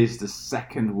 it is the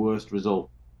second worst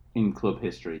result in club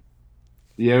history.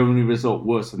 The only result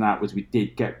worse than that was we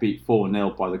did get beat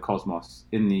 4-0 by the Cosmos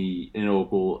in the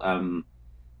inaugural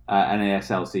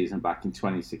NASL season back in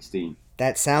 2016.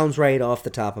 That sounds right off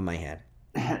the top of my head.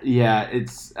 Yeah,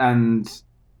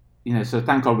 so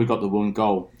thank God we got the one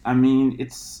goal. I mean,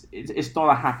 it's not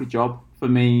a happy job for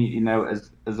me,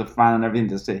 as a fan and everything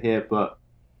to sit here, but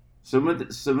some of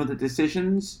the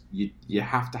decisions you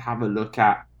have to have a look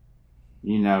at.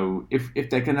 If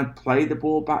they're going to play the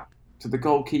ball back to the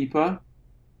goalkeeper,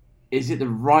 is it the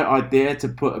right idea to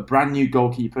put a brand new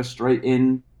goalkeeper straight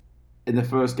in the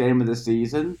first game of the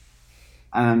season?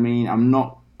 And I mean, I'm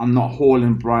not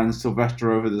hauling Brian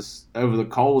Silvestre over the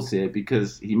coals here,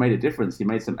 because he made a difference. He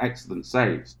made some excellent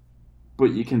saves,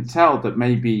 but you can tell that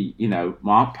maybe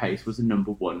Mark Pace was the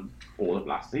number one all of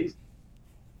last season.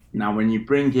 Now, when you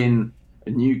bring in a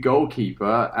new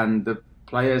goalkeeper and the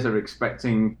players are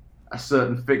expecting a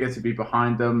certain figure to be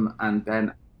behind them, and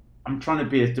then I'm trying to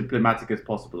be as diplomatic as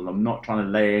possible, and I'm not trying to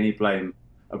lay any blame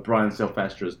at Brian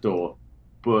Silvestre's door,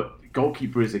 but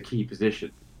goalkeeper is a key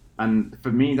position. And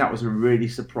for me, that was a really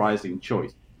surprising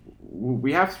choice.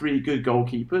 We have three good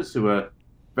goalkeepers who are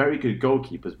very good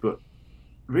goalkeepers, but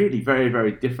really very,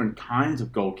 very different kinds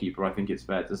of goalkeeper, I think it's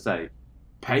fair to say.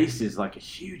 Pace is like a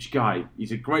huge guy.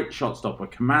 He's a great shot stopper,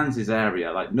 commands his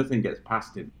area, like nothing gets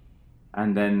past him.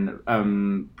 And then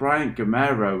Brian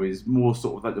Gamero is more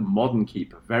sort of like the modern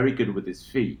keeper, very good with his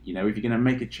feet. If you're going to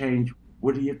make a change,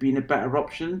 would he have been a better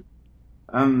option?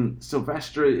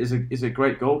 Silvestre is a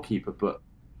great goalkeeper, but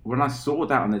when I saw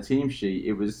that on the team sheet,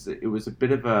 it was a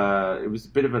bit of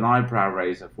an eyebrow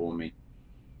raiser for me,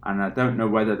 and I don't know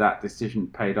whether that decision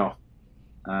paid off.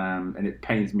 And it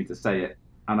pains me to say it,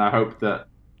 and I hope that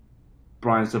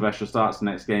Brian Silvestre starts the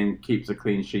next game, keeps a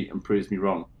clean sheet, and proves me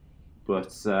wrong.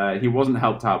 But he wasn't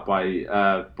helped out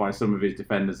by some of his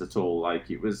defenders at all. Like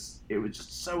it was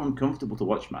just so uncomfortable to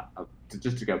watch, Matt.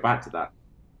 Just to go back to that,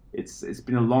 it's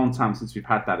been a long time since we've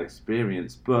had that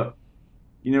experience. But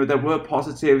there were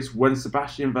positives when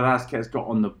Sebastian Velasquez got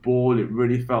on the ball. It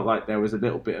really felt like there was a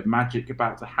little bit of magic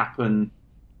about to happen.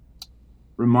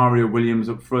 Romario Williams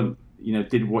up front,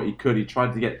 did what he could. He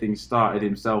tried to get things started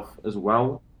himself as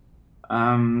well.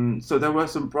 So there were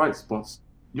some bright spots.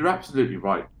 You're absolutely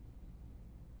right.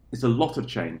 It's a lot of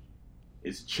change.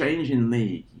 It's a change in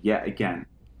league yet again.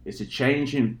 It's a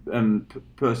change in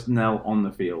personnel on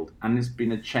the field. And it's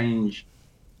been a change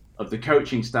of the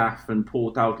coaching staff and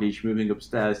Paul Dalglish moving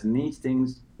upstairs. And these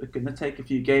things are going to take a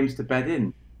few games to bed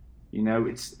in.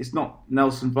 It's not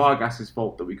Nelson Vargas'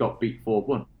 fault that we got beat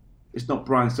 4-1. It's not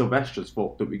Brian Silvestre's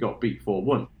fault that we got beat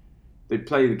 4-1. They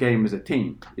play the game as a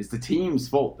team. It's the team's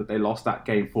fault that they lost that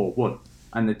game 4-1.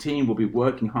 And the team will be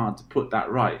working hard to put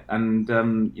that right. And,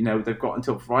 they've got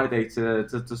until Friday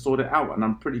to sort it out. And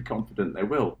I'm pretty confident they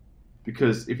will.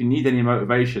 Because if you need any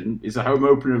motivation, it's a home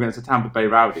opener against the Tampa Bay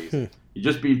Rowdies. You've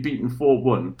just been beaten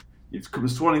 4-1. You've come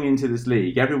swanning into this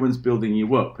league. Everyone's building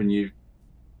you up. And you've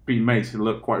been made to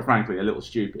look, quite frankly, a little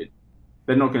stupid.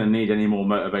 They're not going to need any more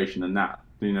motivation than that.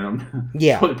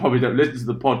 Yeah. They probably don't listen to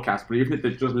the podcast. But even if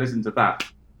they just listen to that,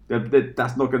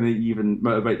 that's not going to even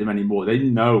motivate them anymore. They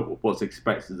know what's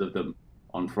expected of them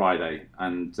on Friday,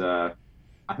 and I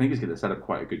think it's going to set up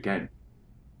quite a good game.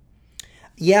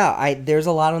 Yeah, there's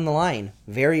a lot on the line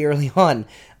very early on,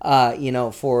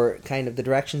 for kind of the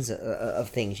directions of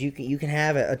things. You can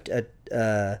have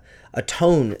a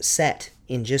tone set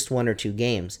in just one or two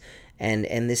games,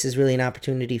 and this is really an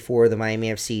opportunity for the Miami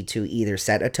FC to either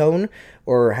set a tone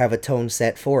or have a tone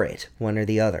set for it, one or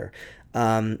the other.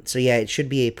 So yeah, it should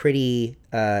be a pretty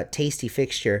tasty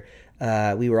fixture.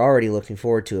 We were already looking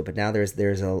forward to it, but now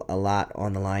there's a lot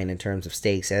on the line in terms of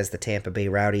stakes as the Tampa Bay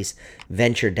Rowdies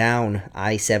venture down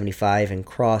I-75 and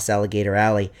cross Alligator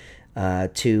Alley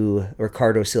to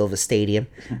Ricardo Silva Stadium.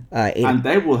 And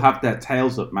they will have their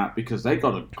tails up, Matt, because they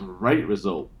got a great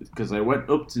result. Because they went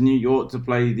up to New York to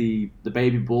play the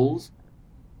Baby Bulls,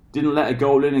 didn't let a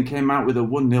goal in, and came out with a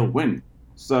 1-0 win.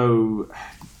 So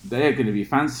they're going to be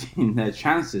fancying their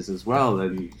chances as well,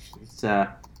 and it's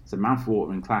a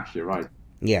mouth-watering clash, you're right.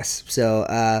 Yes,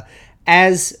 so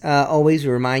as always,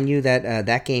 we remind you that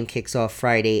that game kicks off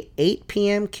Friday, 8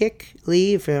 p.m. kick,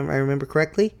 Lee, if I remember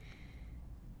correctly.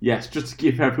 Yes, just to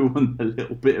give everyone a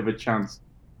little bit of a chance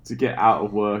to get out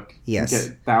of work, yes,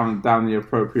 get down the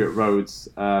appropriate roads.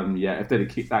 If they'd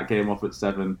kick that game off at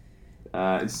 7,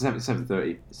 it's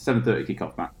 7:30. 7:30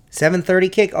 kickoff, Matt.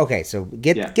 7:30 kick? Okay, so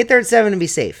get there at 7 and be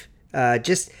safe.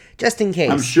 just in case.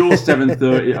 I'm sure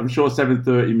 7:30. I'm sure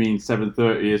 7:30 means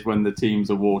 7:30 is when the teams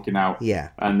are walking out. Yeah.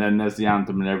 And then there's the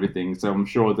anthem and everything. So I'm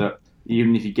sure that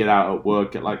even if you get out at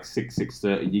work at like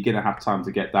 6:30, you're gonna have time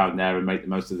to get down there and make the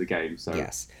most of the game. So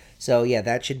yes. So yeah,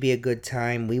 that should be a good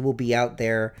time. We will be out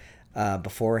there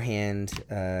beforehand,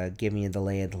 giving you the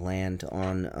lay of the land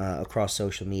on across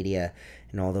social media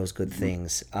and all those good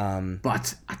things.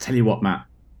 But I tell you what, Matt,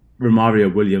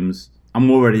 Romario Williams,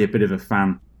 I'm already a bit of a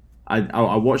fan.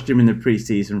 I watched him in the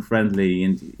preseason friendly,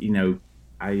 and you know,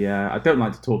 I don't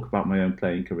like to talk about my own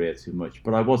playing career too much,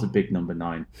 but I was a big number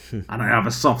 9, and I have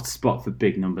a soft spot for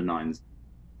big number 9s.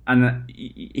 And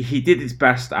he did his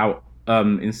best out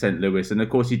in St. Louis, and of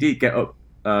course he did get up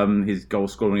his goal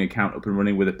scoring account up and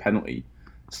running with a penalty.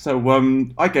 So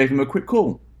I gave him a quick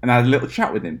call and I had a little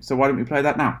chat with him. So why don't we play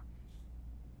that now?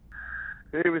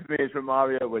 Here with me is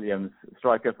Romario Williams,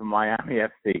 striker for Miami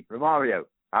FC. Romario,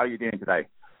 how are you doing today?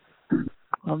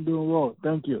 I'm doing well,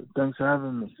 thank you. Thanks for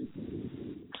having me.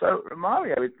 So,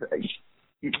 Romario,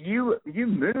 you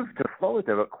moved to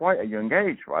Florida at quite a young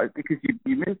age, right? Because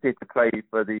you moved here to play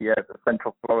for the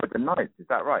Central Florida Knights, is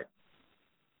that right?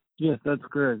 Yes, that's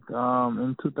correct.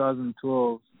 In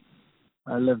 2012,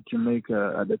 I left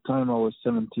Jamaica. At the time, I was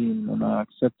 17, and I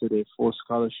accepted a full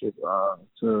scholarship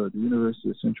to the University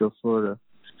of Central Florida.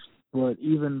 But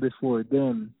even before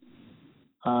then,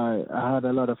 I had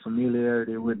a lot of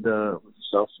familiarity with the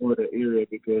South Florida area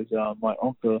because my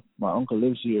uncle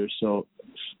lives here, so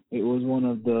it was one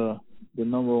of the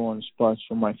number one spots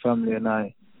for my family and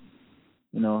I,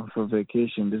 for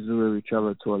vacation. This is where we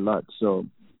travel to a lot, so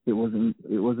it was an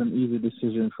easy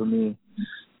decision for me,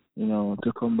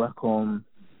 to come back home,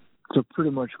 to pretty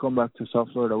much come back to South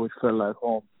Florida, which felt like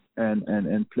home,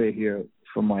 and play here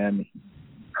for Miami.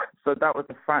 So that was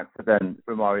a factor then,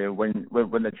 Romario, when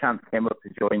the chance came up to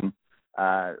join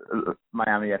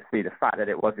Miami FC. The fact that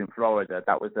it was in Florida,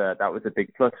 that was a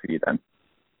big plus for you then.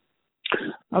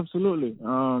 Absolutely.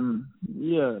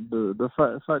 The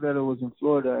fact that it was in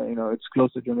Florida, it's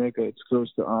close to Jamaica. It's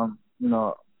close to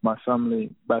my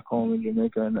family back home in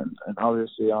Jamaica, and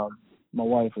obviously my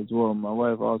wife as well. My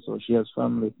wife also, she has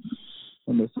family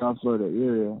in the South Florida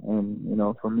area,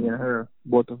 and for me and her,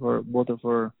 both of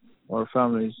our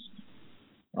families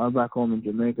are back home in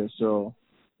Jamaica. So,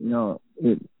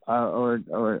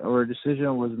 our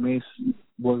decision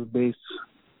was based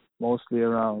mostly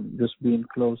around just being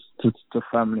close to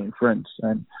family and friends.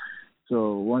 And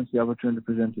so once the opportunity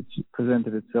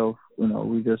presented itself,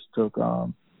 we just took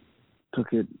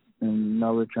it, and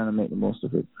now we're trying to make the most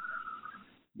of it.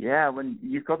 Yeah, when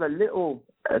you've got a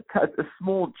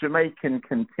small Jamaican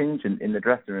contingent in the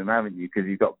dressing room, haven't you? Because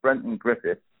you've got Brenton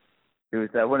Griffiths, who is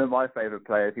one of my favourite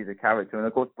players. He's a character. And,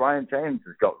 of course, Brian James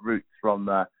has got roots from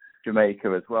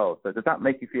Jamaica as well. So does that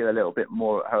make you feel a little bit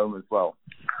more at home as well?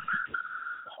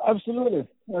 Absolutely.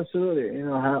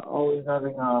 Always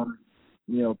having,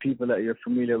 people that you're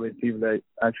familiar with, people that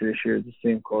actually share the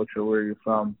same culture where you're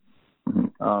from,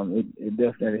 it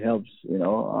definitely helps,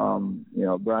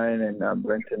 Brian and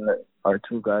Brenton are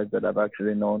two guys that I've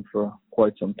actually known for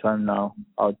quite some time now,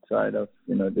 outside of,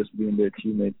 just being their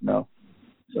teammates now.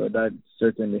 So that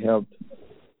certainly helped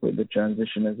with the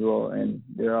transition as well. And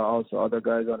there are also other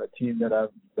guys on the team that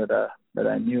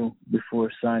I knew before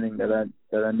signing, that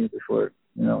I knew before,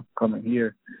 coming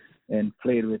here, and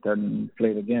played with and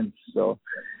played against. So,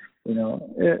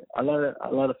 a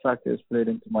lot of factors played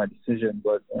into my decision,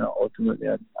 but ultimately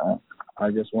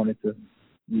I just wanted to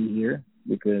be here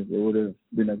because it would have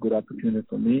been a good opportunity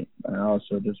for me, and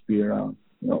also just be around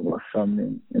my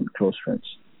family and close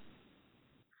friends.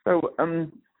 So,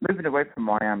 moving away from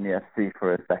Miami FC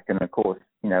for a second, of course,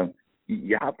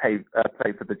 you have played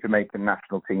for the Jamaican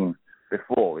national team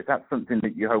before. Is that something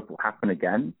that you hope will happen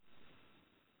again?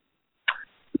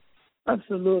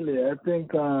 Absolutely. I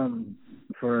think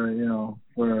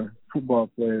for football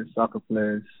players, soccer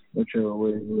players, whichever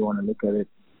way we want to look at it,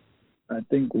 I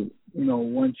think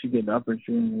once you get the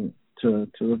opportunity to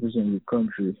represent your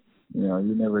country,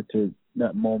 you never take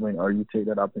that moment, or you take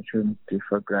that opportunity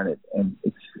for granted, and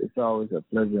it's always a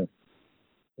pleasure.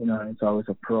 It's always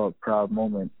a proud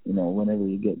moment. Whenever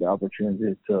you get the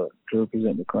opportunity to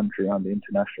represent the country on the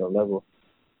international level,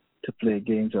 to play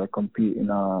games or compete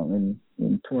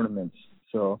in tournaments.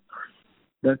 So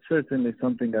that's certainly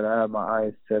something that I have my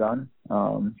eyes set on.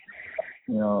 I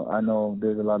know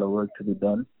there's a lot of work to be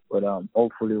done, but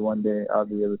hopefully one day I'll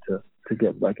be able to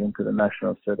get back into the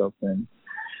national setup and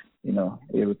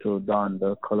able to don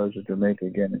the colors of Jamaica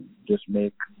again and just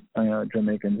make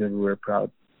Jamaicans everywhere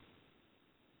proud.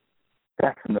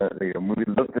 Definitely, and we'd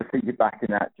love to see you back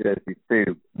in that jersey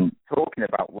too. And talking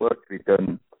about work to be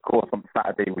done, of course, on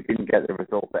Saturday we didn't get the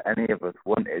result that any of us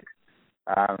wanted.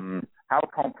 How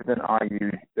confident are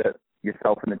you that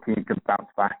yourself and the team can bounce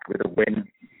back with a win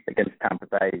against Tampa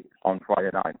Bay on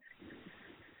Friday night?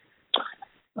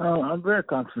 I'm very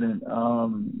confident.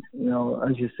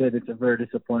 As you said, it's a very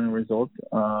disappointing result,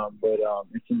 but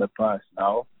it's in the past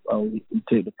now. We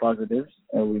take the positives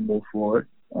and we move forward.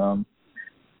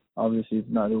 Obviously, it's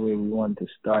not the way we want to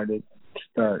start the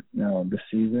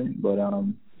season, but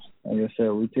like I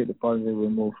said, we take the positive, we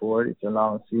move forward. It's a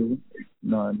long season.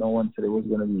 No one said it was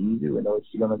going to be easy. We know it's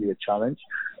going to be a challenge,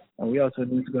 and we also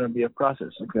knew it's going to be a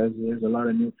process because there's a lot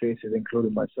of new faces,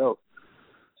 including myself.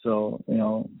 So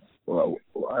well,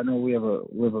 I know we have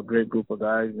a great group of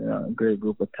guys, a great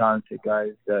group of talented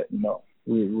guys that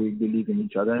we believe in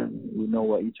each other. We know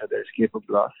what each other is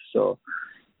capable of. So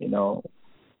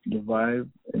the vibe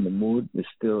and the mood is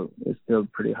still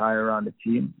pretty high around the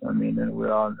team. I mean, and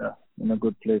we're all in a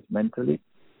good place mentally.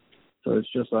 So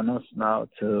it's just on us now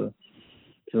to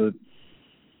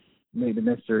make the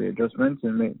necessary adjustments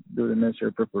and do the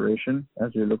necessary preparation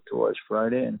as we look towards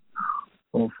Friday, and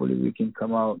hopefully we can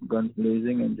come out guns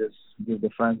blazing and just give the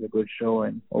fans a good show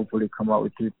and hopefully come out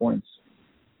with 3 points.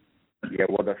 Yeah,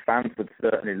 well, the fans would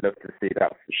certainly love to see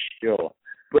that for sure.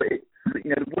 But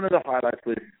one of the highlights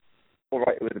was, all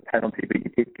right, it was a penalty, but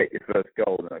you did get your first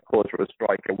goal. And of course, for a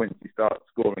striker, once you start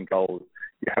scoring goals,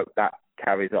 you hope that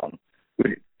carries on. But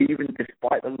even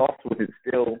despite the loss, was it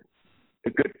still a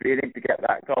good feeling to get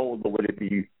that goal, or would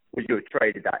you have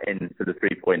traded that in for the 3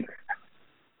 points?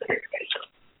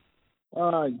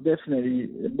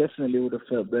 Definitely would have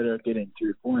felt better getting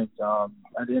 3 points.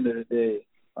 At the end of the day,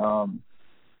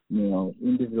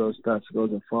 individual stats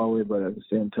goes a far way, but at the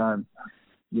same time,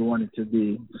 you want it to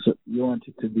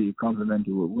be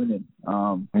complemented with winning.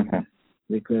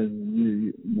 Because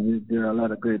there are a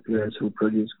lot of great players who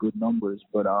produce good numbers,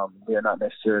 but they're not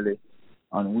necessarily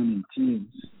on winning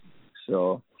teams.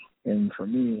 So, and for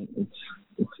me,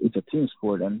 it's a team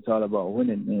sport, and it's all about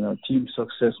winning. Team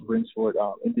success brings forward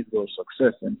individual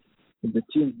success, and if the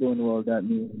team's doing well, that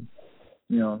means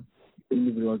the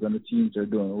individuals on the teams are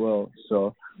doing well.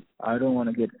 So I don't want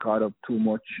to get caught up too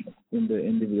much in the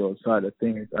individual side of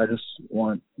things. I just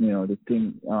want the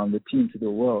team to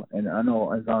do well, and I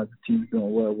know as long as the team's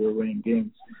doing well, we're winning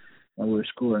games and we're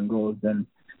scoring goals, then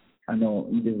I know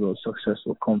individual success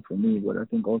will come from me. But I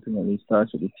think ultimately it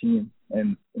starts with the team,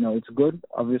 and it's good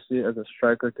obviously as a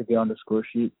striker to get on the score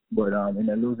sheet, but in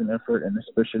a losing effort, and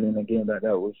especially in a game that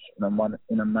was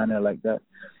in a manner like that,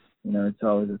 it's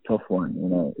always a tough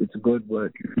one. It's good,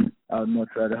 but I'd much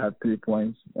rather have 3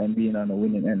 points and being on the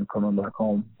winning end, coming back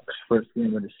home first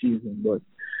game of the season. But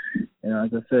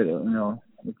as I said,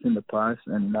 it's in the past,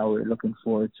 and now we're looking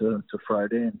forward to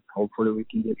Friday, and hopefully we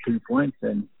can get 3 points.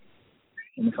 And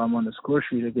if I'm on the score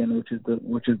sheet again, which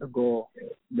is the goal,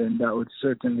 then that would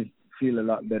certainly feel a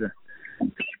lot better.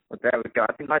 Well, there we go.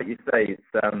 I think, like you say,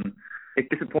 it's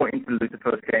disappointing to lose the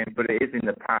first game, but it is in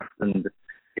the past, and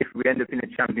if we end up in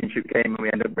a championship game and we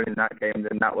end up winning that game,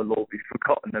 then that will all be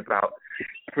forgotten about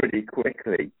pretty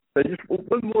quickly. So just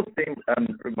one more thing,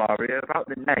 Romario, about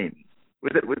the name.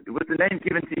 Was the name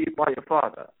given to you by your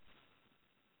father?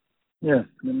 Yes,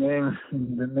 the name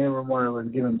Romario was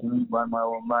given to me by my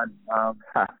old man.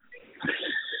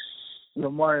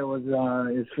 Romario was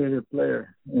his favorite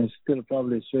player. It's still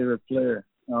probably his favorite player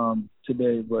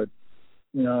today, but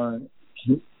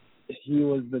he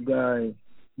was the guy.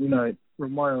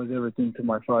 Romario was everything to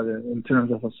my father in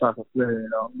terms of a soccer player.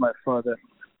 My father,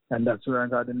 and that's where I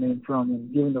got the name from.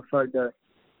 And given the fact that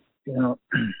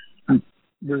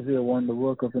Brazil won the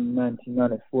World Cup in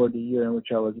 1994, the year in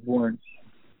which I was born,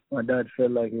 my dad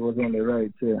felt like it was only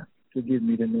right to give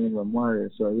me the name Romario.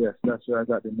 So yes, that's where I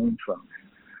got the name from.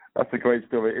 That's a great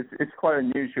story. It's quite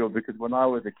unusual because when I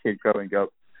was a kid growing up,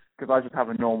 because I just have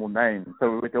a normal name,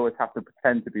 so we would always have to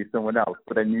pretend to be someone else.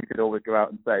 But then you could always go out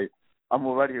and say, "I'm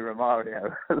already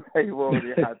Romario." So you already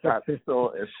had that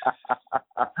sorted.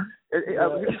 Who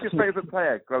was your favourite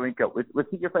player growing up? Was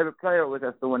he your favourite player, or was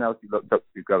there someone else you looked up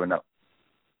to growing up?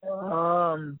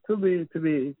 To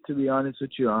be honest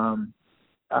with you, I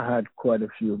had quite a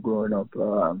few growing up.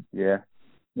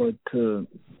 But to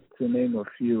name a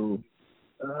few,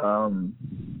 I'm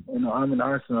an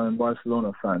Arsenal and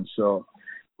Barcelona fan, so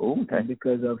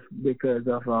because of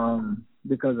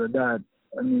that,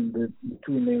 I mean the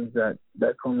two names that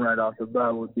come right off the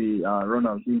bat would be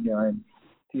Ronaldinho and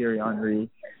Thierry Henry.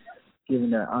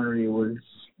 Given that Henry was,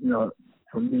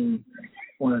 for me,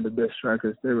 one of the best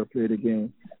strikers to ever play the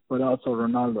game, but also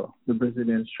Ronaldo, the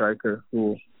Brazilian striker,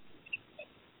 who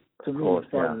to me is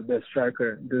probably the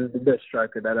best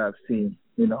striker that I've seen,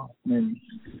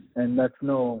 and that's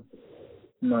no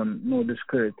no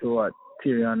discredit to what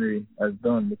Thierry Henry has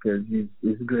done, because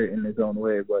he's great in his own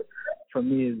way. But for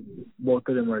me, both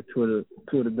of them are two of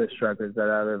the best strikers that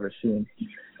I've ever seen,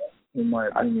 in my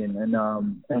opinion. And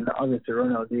obviously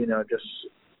Ronaldinho, just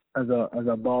as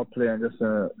a ball player and just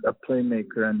a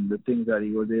playmaker, and the things that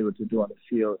he was able to do on the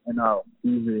field and how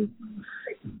easily,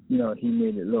 he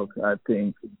made it look. I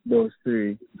think those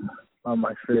three are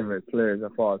my favorite players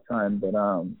of all time. But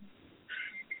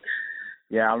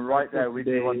yeah, I'm right there with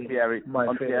you on Thierry. My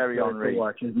favorite player to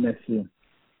watch is Messi.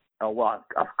 Oh, well,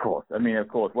 of course. I mean, of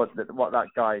course. What that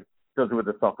guy does with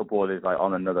the soccer ball is like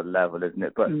on another level, isn't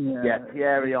it? But yeah,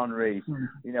 Thierry Henry.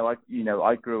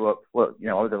 I grew up. Well,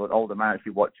 I was an older man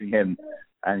actually watching him,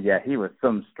 and yeah, he was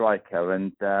some striker.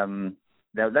 And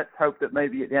let's hope that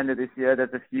maybe at the end of this year,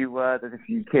 there's a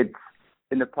few kids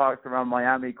in the parks around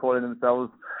Miami calling themselves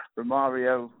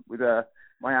Romario with a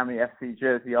Miami FC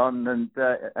jersey on and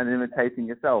imitating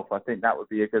yourself. I think that would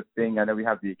be a good thing. I know we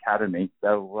have the academy,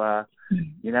 so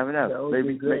you never know.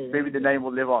 Maybe the name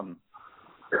will live on.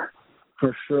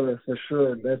 For sure.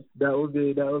 That would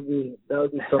be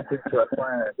something to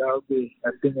admire. That would be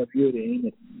a thing of beauty, ain't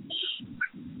it?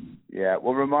 Yeah.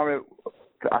 Well, Romario,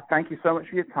 thank you so much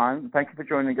for your time. Thank you for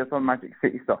joining us on Magic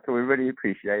City Soccer. We really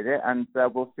appreciate it, and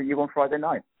we'll see you on Friday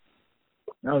night.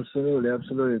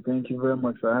 Absolutely. Thank you very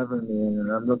much for having me,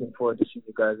 and I'm looking forward to seeing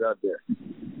you guys out there.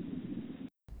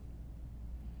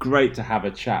 Great to have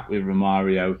a chat with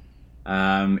Romario.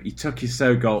 He took his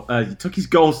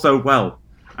goal so well,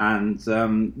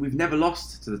 and we've never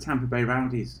lost to the Tampa Bay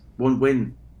Rowdies. 1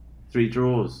 win, 3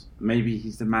 draws. Maybe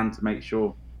he's the man to make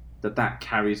sure that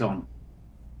carries on.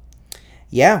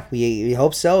 Yeah, we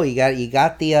hope so. You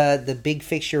got the big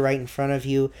fixture right in front of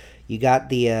you. You got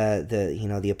the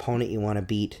opponent you want to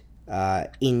beat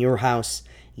in your house.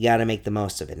 You got to make the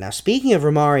most of it. Now, speaking of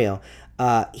Romario,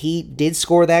 he did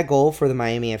score that goal for the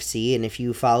Miami FC, and if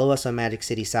you follow us on Magic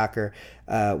City Soccer,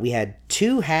 we had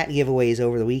 2 hat giveaways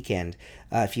over the weekend.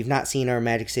 If you've not seen our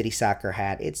Magic City Soccer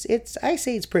hat, I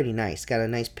say it's pretty nice. Got a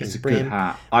nice pink brim. It's a good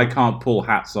hat. I can't pull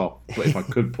hats off, but if I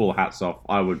could pull hats off,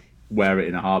 I would wear it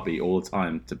in a heartbeat all the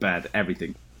time, to bed,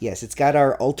 everything. Yes, it's got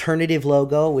our alternative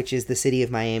logo, which is the City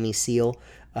of Miami seal,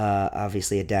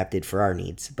 obviously adapted for our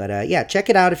needs. But yeah, check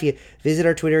it out. If you visit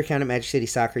our Twitter account at Magic City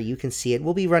Soccer, you can see it.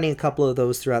 We'll be running a couple of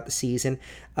those throughout the season.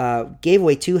 Gave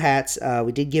away 2 hats.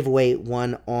 We did give away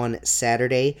one on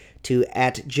Saturday to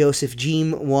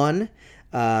 @JosephJeem1.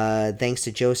 Thanks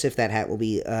to Joseph, that hat will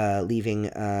be leaving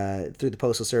through the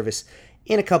Postal Service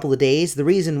in a couple of days. The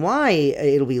reason why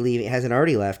it'll be leaving, it hasn't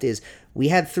already left, is we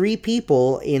had 3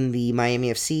 people in the Miami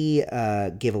FC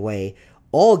giveaway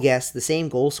all guessed the same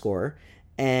goal scorer,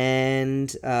 and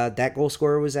that goal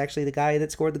scorer was actually the guy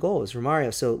that scored the goal. It was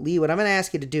Romario. So, Lee, what I'm going to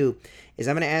ask you to do is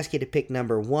I'm going to ask you to pick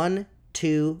number 1,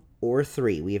 2, or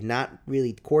 3. We have not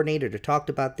really coordinated or talked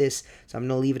about this, so I'm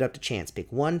going to leave it up to chance.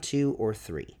 Pick 1, 2, or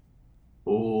 3.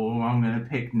 Oh, I'm going to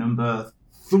pick number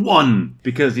 1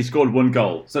 because he scored 1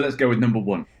 goal. So let's go with number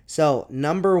 1. So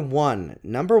number 1.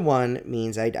 Number 1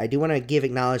 means I do want to give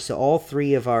acknowledge to all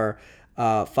 3 of our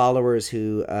followers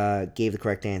who gave the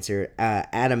correct answer.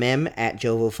 Adam M at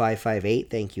Jovo558.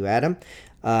 Thank you, Adam.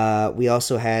 We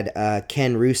also had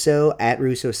Ken Russo at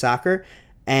Russo Soccer,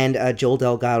 and Joel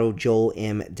Delgado, Joel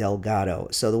M. Delgado.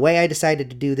 So the way I decided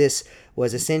to do this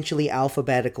was essentially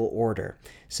alphabetical order.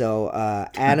 So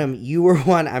Adam, you were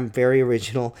 1. I'm very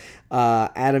original.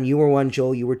 Adam, you were 1.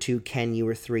 Joel, you were 2. Ken, you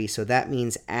were 3. So that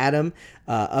means Adam,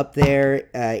 up there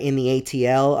in the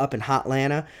ATL, up in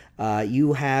Hotlanta,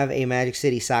 you have a Magic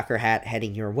City Soccer hat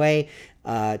heading your way.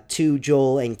 To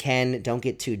Joel and Ken, don't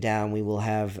get too down. We will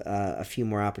have a few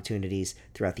more opportunities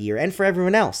throughout the year. And for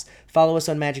everyone else, follow us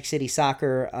on Magic City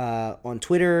Soccer on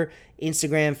Twitter,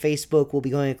 Instagram, Facebook. We'll be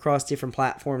going across different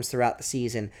platforms throughout the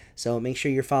season. So make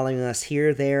sure you're following us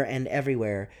here, there, and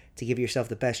everywhere to give yourself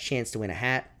the best chance to win a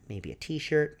hat, maybe a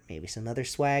t-shirt, maybe some other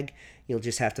swag. You'll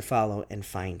just have to follow and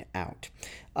find out.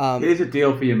 Here's a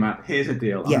deal for you, Matt. Here's a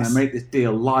deal. Yes. I'm going to make this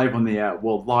deal live on the air.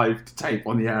 Well, live to tape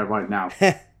on the air right now.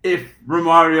 If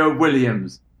Romario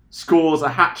Williams scores a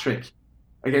hat-trick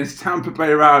against Tampa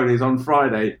Bay Rowdies on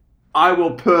Friday, I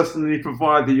will personally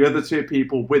provide the other 2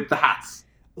 people with the hats.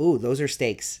 Ooh, those are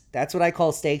stakes. That's what I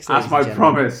call stakes. That's my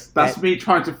promise. That's me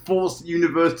trying to force the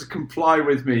universe to comply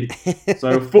with me.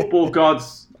 So, football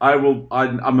gods, I'm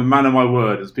a man of my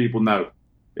word, as people know.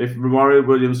 If Romario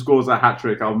Williams scores a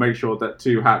hat-trick, I'll make sure that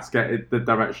 2 hats get in the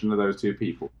direction of those 2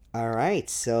 people. All right.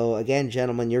 So, again,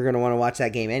 gentlemen, you're going to want to watch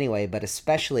that game anyway, but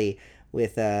especially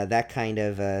with that kind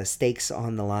of stakes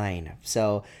on the line.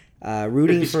 So,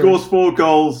 rooting if he scores 4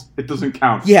 goals, it doesn't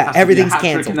count. Yeah, everything's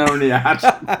cancelled. And only a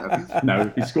hat-trick. No,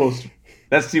 if he scores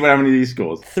Let's see how many of these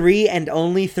scores. 3 and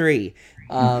only 3.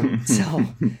 So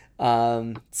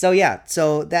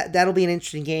that'll be an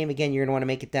interesting game. Again, you're going to want to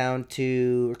make it down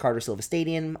to Ricardo Silva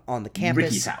Stadium on the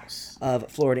campus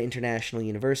of Florida International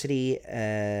University,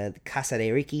 Casa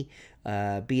de Ricky.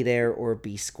 Be there or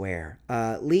be square.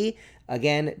 Lee,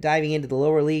 again, diving into the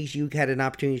lower leagues, you had an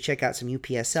opportunity to check out some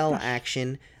UPSL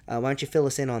action. Why don't you fill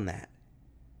us in on that?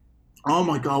 Oh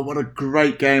my God, what a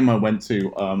great game I went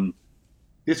to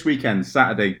this weekend,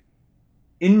 Saturday.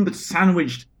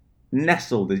 Sandwiched,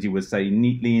 nestled, as you would say,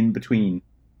 neatly in between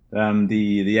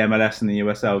the MLS and the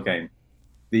USL game.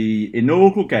 The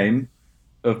inaugural game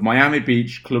of Miami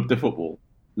Beach Club de Football.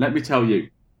 Let me tell you,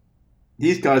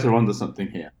 these guys are onto something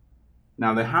here.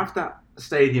 Now, they have that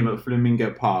stadium at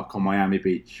Flamingo Park on Miami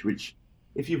Beach, which,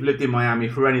 if you've lived in Miami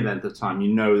for any length of time,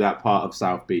 you know that part of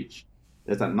South Beach.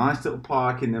 There's that nice little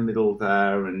park in the middle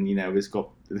there, and, it's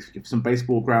got some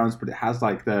baseball grounds, but it has,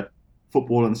 like, the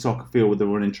football and soccer field with the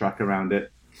running track around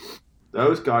it.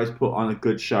 Those guys put on a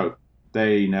good show.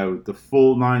 They, the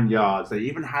full 9 yards. They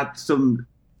even had some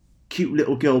cute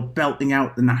little girl belting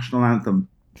out the national anthem.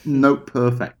 Note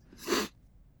perfect.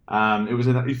 It was,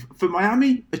 for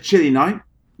Miami, a chilly night.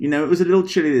 It was a little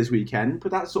chilly this weekend,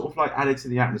 but that sort of like added to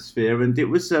the atmosphere. And it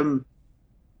was, I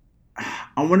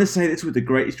want to say this with the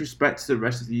greatest respect to the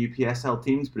rest of the UPSL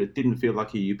teams, but it didn't feel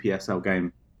like a UPSL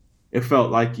game. It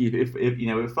felt like, even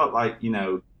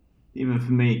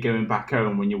for me going back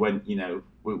home when you went,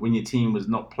 when your team was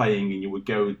not playing and you would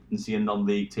go and see a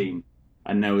non-league team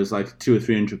and there was like 200 or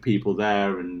 300 people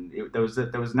there and there was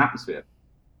an atmosphere.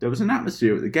 There was an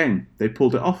atmosphere at the game. They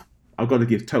pulled it off. I've got to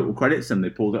give total credit to them. They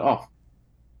pulled it off.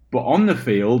 But on the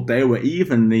field, they were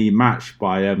evenly matched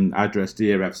by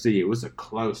Adria-Estia FC. It was a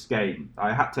close game.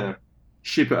 I had to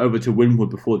ship it over to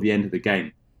Wynwood before the end of the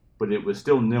game, but it was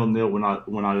still 0-0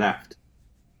 when I left.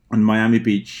 And Miami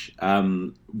Beach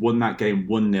won that game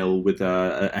 1-0 with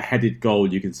a headed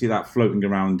goal. You can see that floating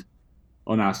around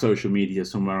on our social media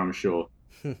somewhere, I'm sure.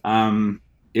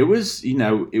 It was,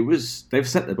 they've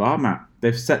set the bar, Matt.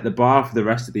 They've set the bar for the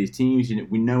rest of these teams.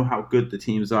 We know how good the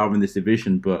teams are in this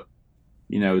division, but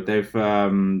they've put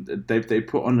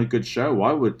on a good show.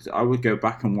 I would go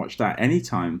back and watch that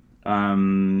anytime.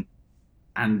 And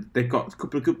they've got a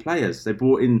couple of good players. They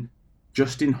brought in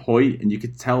Justin Hoyt, and you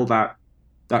could tell that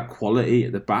quality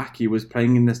at the back. He was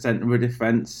playing in the centre of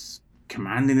defence,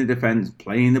 commanding the defence,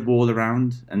 playing the ball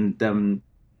around. And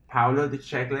Paolo Di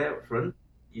Cegle up front,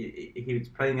 he was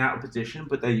playing out of position,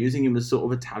 but they're using him as sort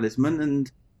of a talisman, and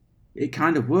it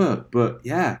kind of worked. But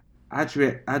yeah,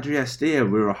 Adria-Estia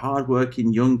were a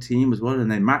hard-working young team as well, and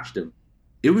they matched them.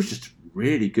 It was just a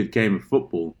really good game of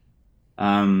football.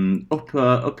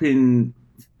 Up in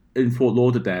Fort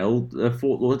Lauderdale,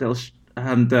 Fort Lauderdale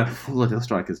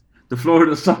Strikers, the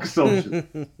Florida Soccer Soldiers,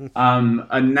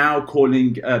 are now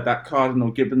calling that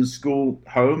Cardinal Gibbons school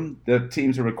home. The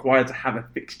teams are required to have a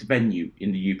fixed venue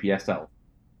in the UPSL.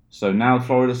 So now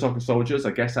Florida Soccer Soldiers,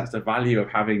 I guess that's the value of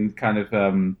having kind of,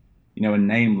 a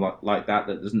name like that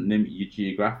doesn't limit you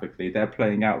geographically. They're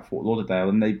playing out at Fort Lauderdale,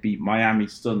 and they beat Miami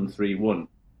Sun 3-1,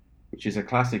 which is a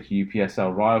classic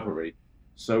UPSL rivalry.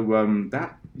 So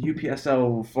that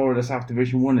UPSL Florida South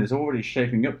Division 1 is already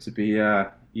shaping up to be,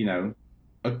 a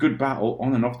good battle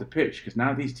on and off the pitch, because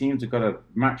now these teams have got to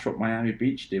match what Miami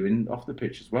Beach doing off the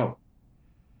pitch as well.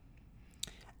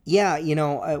 Yeah,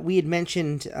 we had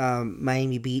mentioned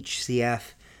Miami Beach CF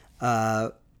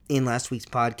in last week's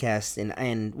podcast,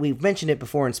 and we've mentioned it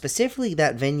before, and specifically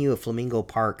that venue of Flamingo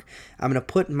Park. I'm going to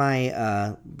put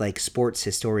my sports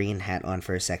historian hat on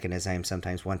for a second, as I am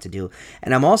sometimes want to do,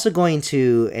 and I'm also going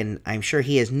to, and I'm sure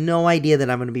he has no idea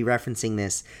that I'm going to be referencing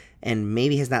this, and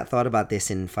maybe has not thought about this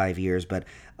in 5 years, but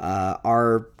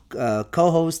our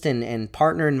co-host and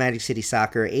partner in Magic City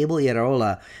Soccer, Abel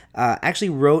Iarola, actually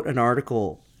wrote an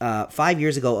article 5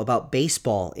 years ago about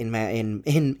baseball in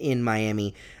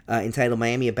Miami, entitled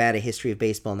 "Miami: A Bad History of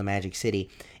Baseball in the Magic City."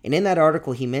 And in that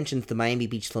article, he mentions the Miami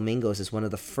Beach Flamingos as one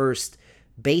of the first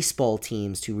baseball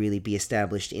teams to really be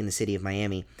established in the city of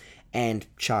Miami. And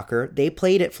shocker, they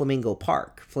played at Flamingo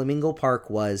Park. Flamingo Park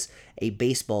was a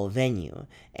baseball venue,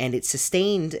 and it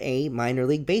sustained a minor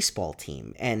league baseball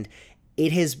team. And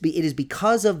it is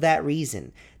because of that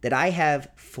reason that I have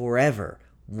forever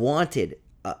wanted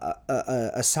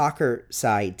a soccer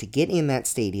side to get in that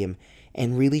stadium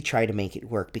and really try to make it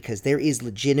work, because there is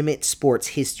legitimate sports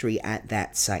history at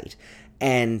that site.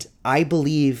 And I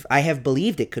have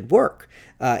believed it could work.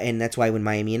 And that's why when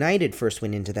Miami United first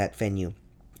went into that venue,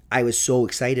 I was so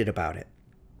excited about it.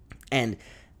 And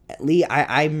Lee,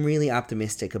 I'm really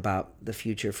optimistic about the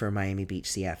future for Miami Beach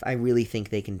CF. I really think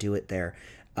they can do it there.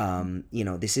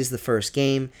 This is the first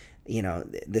game.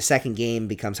 the second game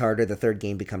becomes harder, the third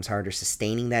game becomes harder.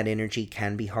 Sustaining that energy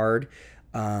can be hard.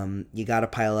 You got to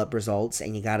pile up results,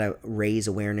 and you got to raise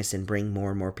awareness and bring more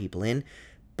and more people in.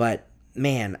 But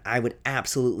man, I would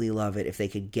absolutely love it if they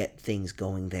could get things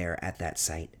going there at that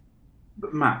site.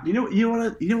 But Matt, you know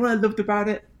what I loved about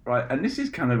it, right? And this is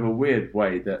kind of a weird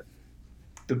way that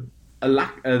a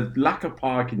lack of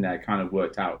parking there kind of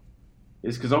worked out.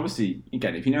 Is because obviously,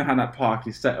 again, if you know how that park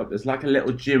is set up, there's like a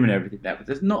little gym and everything there, but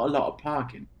there's not a lot of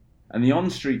parking. And the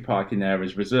on-street parking there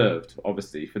is reserved,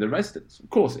 obviously, for the residents. Of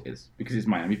course it is, because it's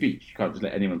Miami Beach. You can't just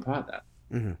let anyone park there.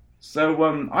 Mm-hmm.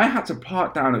 So I had to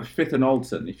park down at 5th and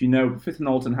Alton. If you know, 5th and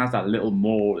Alton has that little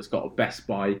mall. It's got a Best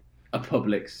Buy, a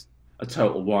Publix, a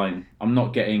Total Wine. I'm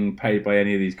not getting paid by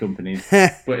any of these companies.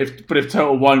 but if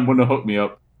Total Wine want to hook me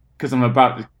up, because I'm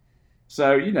about to...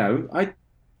 So,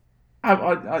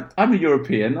 I'm a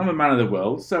European. I'm a man of the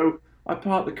world. So I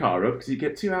parked the car up because you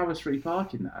get 2 hours free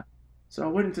parking there. So I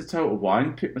went into Total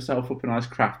Wine, picked myself up a nice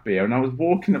craft beer, and I was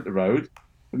walking up the road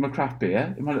with my craft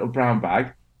beer in my little brown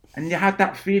bag. And you had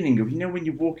that feeling of, when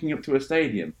you're walking up to a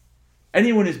stadium,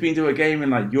 anyone who's been to a game in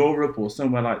like Europe or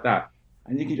somewhere like that,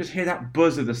 and you can just hear that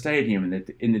buzz of the stadium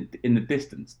in the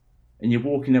distance, and you're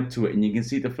walking up to it, and you can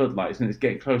see the floodlights, and it's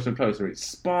getting closer and closer. It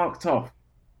sparked off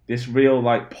this real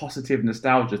like positive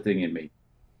nostalgia thing in me.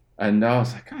 And I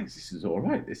was like, guys, this is all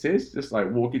right. This is just like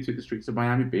walking through the streets of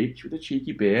Miami Beach with a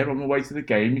cheeky beer on the way to the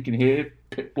game. You can hear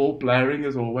Pitbull blaring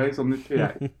as always on the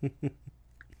PA.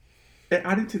 It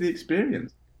added to the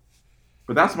experience.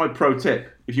 But that's my pro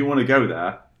tip. If you want to go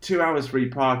there, 2 hours free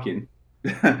parking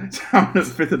down at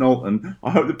 5th and Alton. I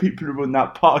hope the people who run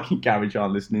that parking garage are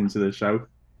listening to the show.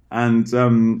 And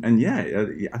yeah,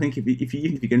 I think if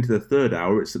you get into the third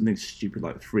hour, it's something stupid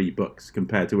like $3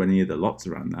 compared to any of the lots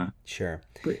around there. Sure.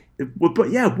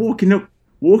 But yeah, walking up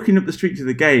the streets of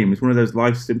the game is one of those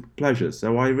life's simple pleasures.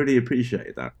 So I really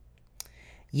appreciate that.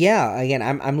 Yeah, again,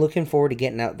 I'm looking forward to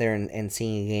getting out there and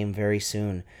seeing a game very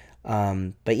soon.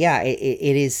 But yeah,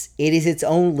 it is its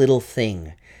own little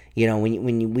thing.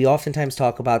 When we oftentimes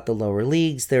talk about the lower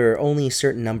leagues, there are only a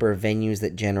certain number of venues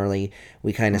that generally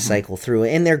we kind of cycle through,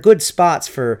 and they're good spots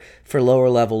for lower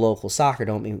level local soccer.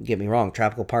 Don't get me wrong.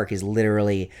 Tropical Park is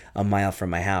literally a mile from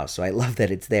my house, so I love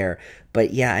that it's there.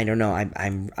 But yeah, I don't know.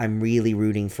 I'm really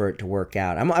rooting for it to work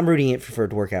out. I'm rooting for it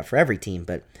to work out for every team,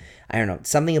 but I don't know.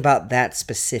 Something about that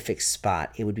specific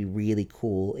spot. It would be really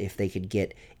cool if they could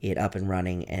get it up and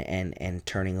running and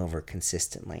turning over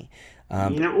consistently.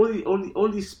 All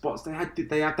these spots they had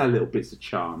that little bits of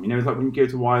charm. It's like when you go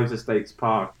to Wives Estates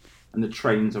Park and the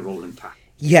trains are all intact.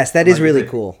 Yes, that is really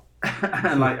cool.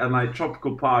 and like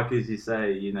Tropical Park, as you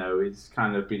say, it's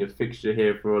kind of been a fixture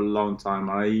here for a long time.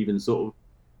 I even sort of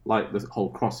like the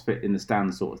whole CrossFit in the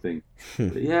stand sort of thing.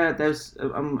 But yeah,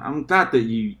 I'm glad that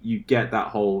you get that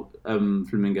whole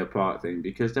Flamingo Park thing,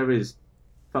 because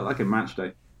felt like a match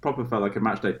day. Proper felt like a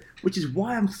match day, which is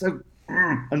why I'm so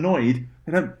annoyed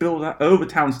they don't build that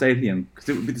Overtown Stadium, because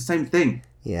it would be the same thing.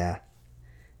 Yeah.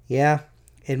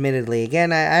 Admittedly,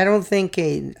 again, I don't think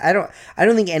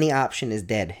any option is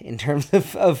dead in terms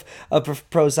of a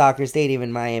pro soccer stadium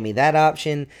in Miami. That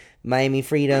option, Miami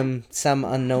Freedom, some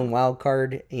unknown wild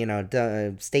card.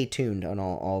 Stay tuned on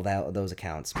all those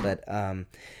accounts.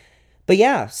 But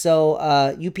yeah, so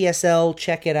UPSL,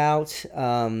 check it out,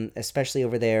 especially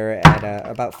over there at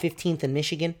about 15th in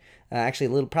Michigan.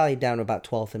 Actually, probably down to about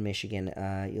 12th in Michigan.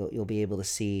 You'll be able to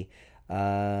see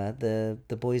the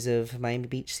boys of Miami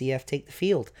Beach CF take the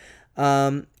field.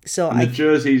 The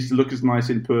jerseys look as nice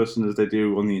in person as they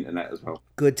do on the internet as well.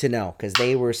 Good to know, because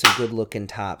they were some good looking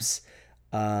tops.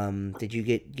 Did you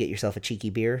get yourself a cheeky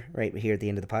beer right here at the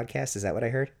end of the podcast? Is that what I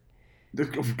heard?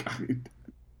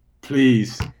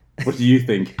 Please. What do you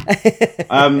think?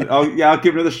 I'll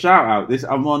give another shout out.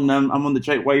 I'm on the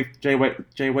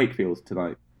Jay Wakefield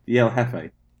tonight. The El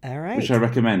Jefe. All right. Which I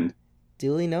recommend.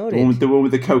 Duly noted. The one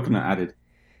with the coconut added.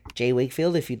 Jay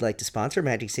Wakefield, if you'd like to sponsor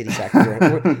Magic City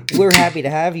Soccer, we're happy to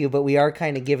have you, but we are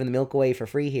kind of giving the milk away for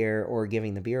free here, or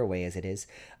giving the beer away as it is.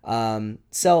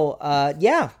 So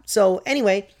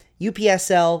anyway,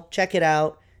 UPSL, check it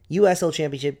out. USL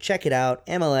Championship, check it out.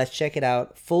 MLS, check it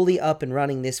out. Fully up and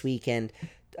running this weekend.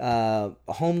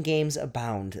 Home games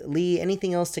abound. Lee,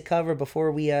 anything else to cover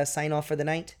before we sign off for the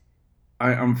night?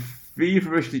 I am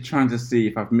feverishly trying to see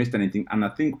if I've missed anything, and I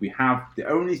think we have. The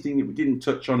only thing that we didn't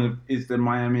touch on is the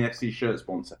Miami FC shirt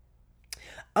sponsor.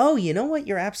 Oh, you know what?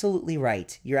 You're absolutely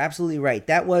right.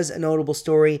 That was a notable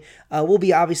story. We'll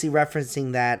be obviously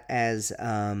referencing that as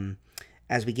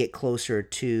we get closer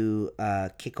to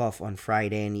kickoff on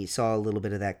Friday, and you saw a little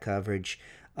bit of that coverage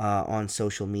on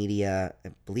social media. I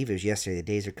believe it was yesterday. The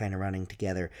days are kind of running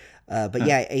together. But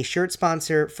yeah, a shirt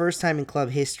sponsor, first time in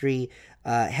club history.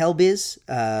 Hellbiz,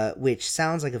 which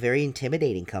sounds like a very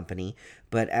intimidating company,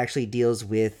 but actually deals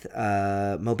with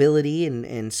mobility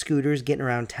and scooters getting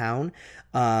around town.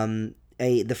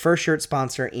 The first shirt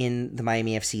sponsor in the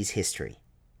Miami FC's history.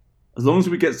 As long as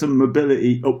we get some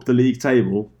mobility up the league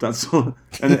table, that's all,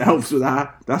 and it helps with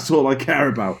that. That's all I care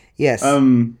about. Yes.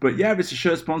 But yeah, it's a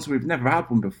shirt sponsor. We've never had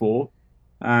one before,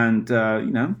 and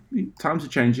times are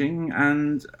changing,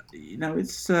 and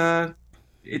it's one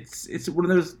of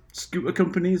those scooter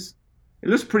companies. It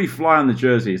looks pretty fly on the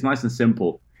jersey. It's nice and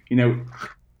simple.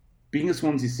 Being a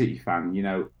Swansea City fan,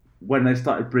 when they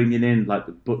started bringing in like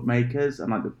the bookmakers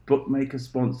and like the bookmaker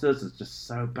sponsors, it's just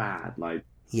so bad. Like.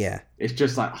 Yeah, it's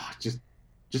just like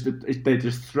they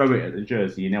just throw it at the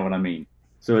jersey. You know what I mean?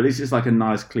 So at least it's like a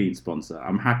nice, clean sponsor.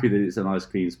 I'm happy that it's a nice,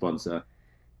 clean sponsor.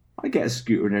 I get a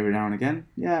scooter every now and again.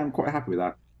 Yeah, I'm quite happy with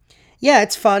that. Yeah,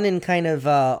 it's fun and kind of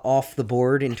off the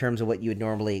board in terms of what you would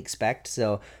normally expect.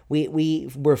 So we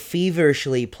were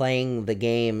feverishly playing the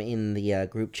game in the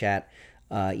group chat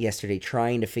yesterday,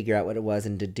 trying to figure out what it was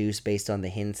and deduce based on the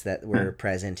hints that were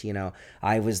present.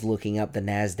 I was looking up the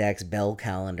NASDAQ's bell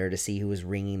calendar to see who was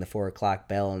ringing the 4:00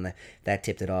 bell, and that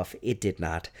tipped it off. It did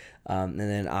not. And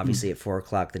then obviously at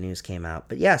 4:00 the news came out.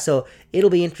 But yeah, so it'll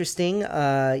be interesting.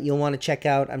 You'll want to check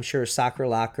out, I'm sure, Soccer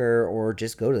Locker, or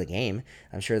just go to the game.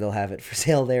 I'm sure they'll have it for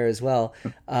sale there as well.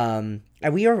 And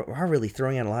we are really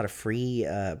throwing out a lot of free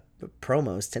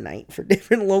promos tonight for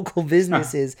different local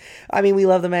businesses. I mean, we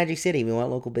love the Magic City. We want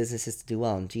local businesses to do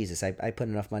well. And Jesus, I put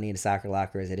enough money into Soccer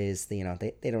Locker as it is. They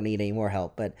don't need any more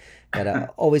help. But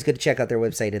always good to check out their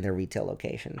website and their retail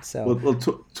location. So well,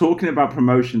 talking about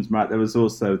promotions, Matt, there was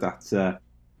also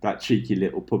that cheeky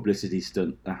little publicity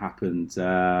stunt that happened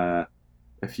a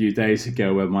few days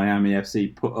ago where Miami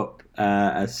FC put up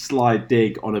a slide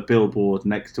dig on a billboard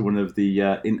next to one of the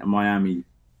Inter Miami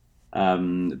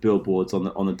billboards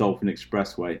on the Dolphin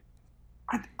Expressway.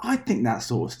 I think that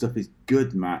sort of stuff is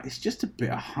good, Matt. It's just a bit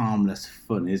of harmless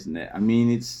fun, isn't it? I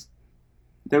mean,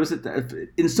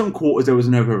 in some quarters there was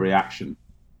an overreaction.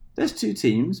 There's two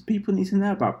teams. People need to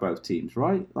know about both teams,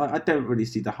 right? Like, I don't really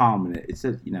see the harm in it.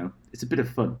 It's a bit of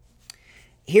fun.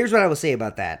 Here's what I will say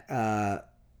about that.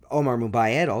 Omar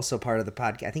Mubayed, also part of the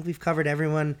podcast. I think we've covered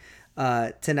everyone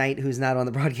tonight who's not on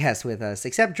the broadcast with us,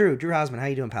 except Drew. Drew Hausman, how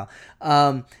you doing, pal?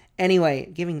 Anyway,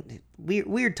 giving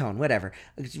weird tone, whatever.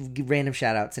 Random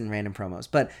shout-outs and random promos.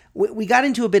 But we got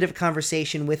into a bit of a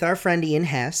conversation with our friend Ian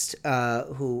Hest,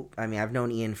 who, I mean, I've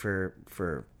known Ian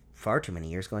for far too many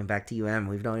years, going back to UM.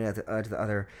 We've known him to the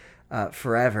other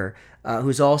forever,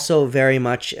 who's also very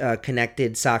much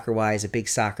connected soccer-wise, a big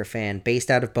soccer fan,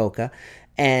 based out of Boca.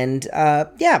 And,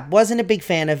 wasn't a big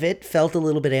fan of it, felt a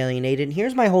little bit alienated. And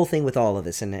here's my whole thing with all of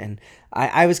this. And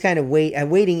I was kind of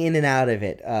waiting in and out of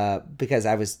it because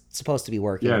I was supposed to be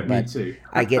working. Yeah, but me too.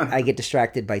 I get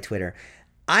distracted by Twitter.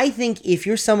 I think if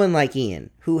you're someone like Ian,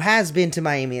 who has been to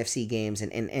Miami FC games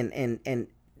and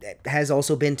has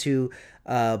also been to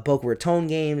Boca Raton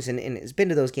games and has been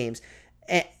to those games,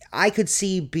 I could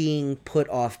see being put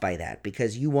off by that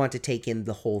because you want to take in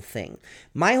the whole thing.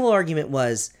 My whole argument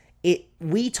was,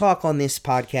 we talk on this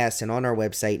podcast and on our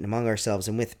website and among ourselves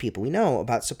and with people we know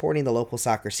about supporting the local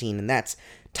soccer scene, and that's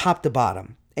top to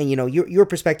bottom. And your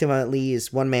perspective on it, Lee,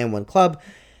 is one man, one club.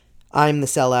 I'm the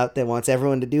sellout that wants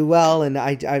everyone to do well, and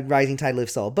I rising tide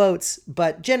lifts all boats.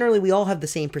 But generally, we all have the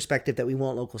same perspective that we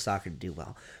want local soccer to do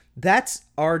well. That's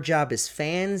our job as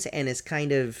fans and as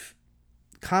kind of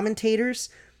commentators.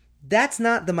 That's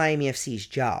not the Miami FC's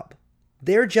job.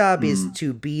 Their job is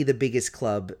to be the biggest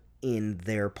club in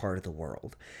their part of the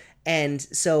world. And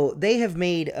so they have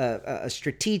made a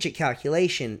strategic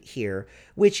calculation here,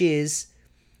 which is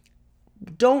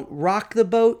don't rock the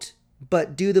boat,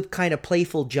 but do the kind of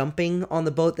playful jumping on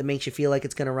the boat that makes you feel like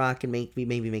it's going to rock and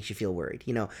maybe makes you feel worried.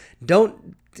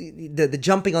 Don't the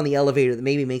jumping on the elevator that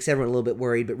maybe makes everyone a little bit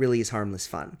worried, but really is harmless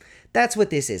fun. That's what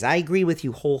this is. I agree with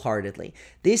you wholeheartedly.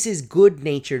 This is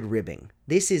good-natured ribbing.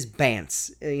 This is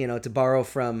bants, to borrow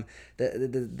from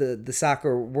the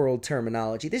soccer world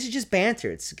terminology. This is just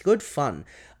banter. It's good fun.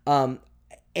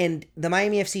 And the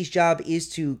Miami FC's job is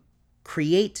to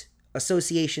create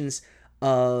associations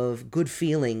of good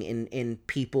feeling in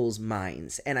people's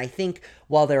minds. And I think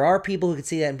while there are people who could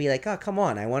see that and be like, oh, come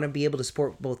on, I want to be able to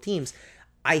support both teams,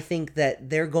 I think that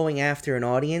they're going after an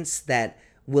audience that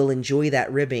will enjoy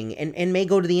that ribbing and may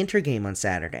go to the Inter game on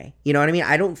Saturday. You know what I mean?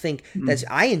 I don't think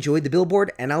I enjoyed the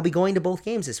billboard, and I'll be going to both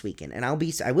games this weekend, and I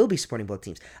will be supporting both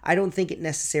teams. I don't think it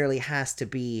necessarily has to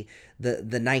be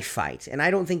the knife fight, and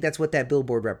I don't think that's what that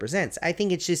billboard represents. I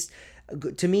think it's just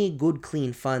to me, good,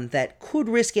 clean fun that could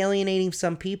risk alienating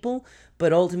some people,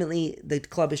 but ultimately the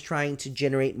club is trying to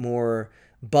generate more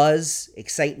buzz,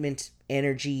 excitement,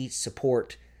 energy,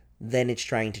 support than it's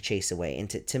trying to chase away. And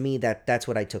to me, that's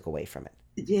what I took away from it.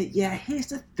 Yeah. Here's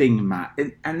the thing, Matt,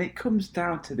 and it comes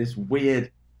down to this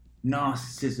weird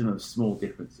narcissism of small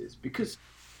differences, because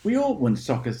we all want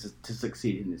soccer to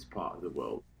succeed in this part of the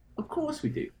world. Of course we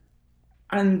do.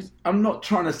 And I'm not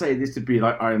trying to say this to be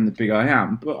like I am the big I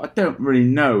am, but I don't really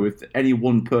know if any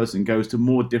one person goes to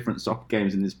more different soccer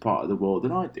games in this part of the world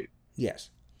than I do. Yes.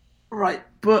 Right,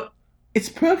 but it's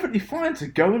perfectly fine to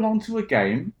go along to a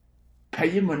game,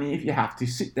 pay your money if you have to,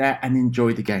 sit there and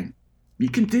enjoy the game. You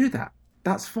can do that.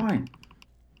 That's fine.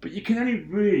 But you can only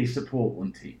really support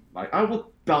one team. Like, I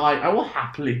will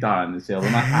happily die on this hill,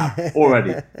 and I have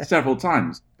already several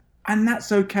times. And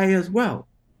that's okay as well.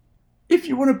 If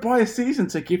you want to buy a season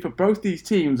ticket for both these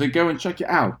teams and go and check it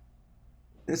out,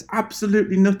 there's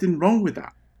absolutely nothing wrong with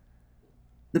that.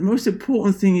 The most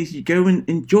important thing is you go and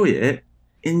enjoy it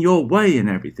in your way and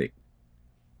everything.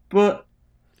 But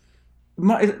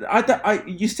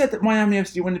you said that Miami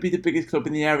FC want to be the biggest club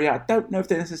in the area. I don't know if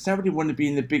they necessarily want to be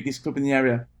in the biggest club in the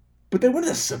area, but they want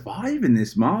to survive in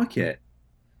this market.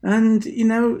 And, you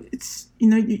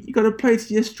got to play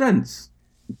to your strengths.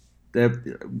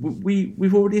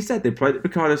 We've already said they played at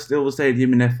Ricardo Silva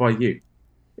Stadium in FIU.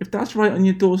 If that's right on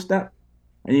your doorstep,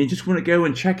 and you just want to go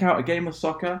and check out a game of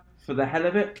soccer for the hell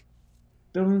of it,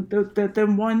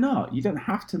 then why not? You don't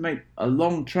have to make a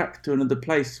long trek to another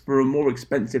place for a more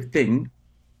expensive thing.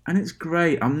 And it's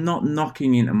great. I'm not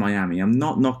knocking into Miami. I'm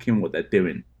not knocking what they're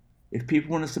doing. If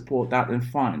people want to support that, then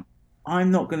fine. I'm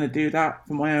not going to do that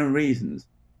for my own reasons.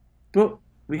 But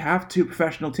we have two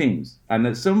professional teams. And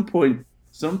at some point,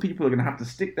 some people are going to have to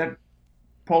stick their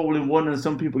pole in one and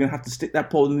some people are going to have to stick their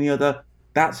pole in the other.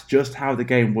 That's just how the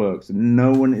game works. And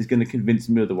no one is going to convince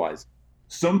me otherwise.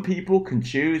 Some people can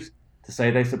choose to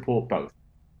say they support both.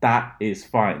 That is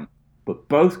fine. But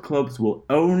both clubs will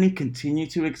only continue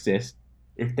to exist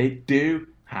if they do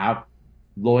have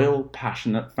loyal,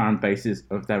 passionate fan bases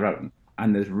of their own.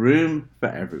 And there's room for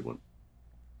everyone.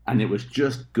 And it was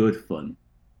just good fun.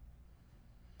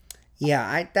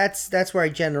 Yeah, that's where I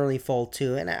generally fall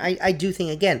too. And I do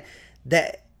think, again,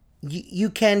 that you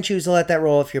can choose to let that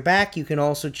roll off your back. You can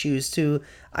also choose to,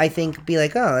 I think, be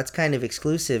like, oh, that's kind of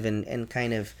exclusive and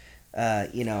kind of,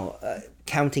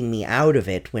 counting me out of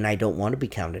it when I don't want to be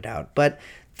counted out. But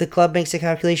the club makes a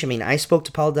calculation. I mean, I spoke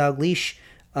to Paul Dalglish,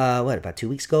 about 2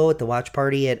 weeks ago at the watch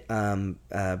party at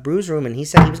Brews Room, and he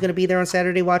said he was going to be there on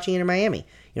Saturday watching Inter Miami.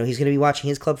 He's going to be watching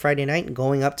his club Friday night and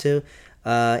going up to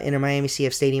Inter Miami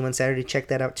CF Stadium on Saturday to check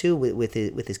that out too with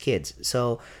his kids.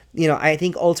 So, I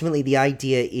think ultimately the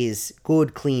idea is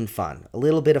good, clean fun. A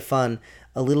little bit of fun,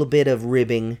 a little bit of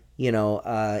ribbing.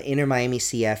 Inter Miami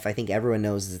CF, I think everyone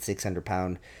knows is a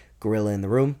 600-pound gorilla in the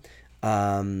room.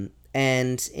 And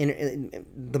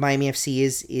the Miami FC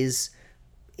is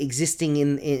existing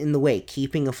in the way,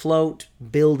 keeping afloat,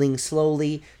 building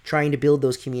slowly, trying to build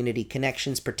those community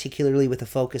connections, particularly with a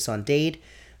focus on Dade.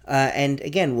 And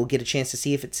again, we'll get a chance to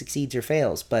see if it succeeds or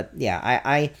fails. But yeah,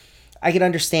 I can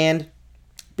understand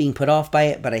being put off by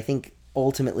it, but I think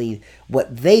ultimately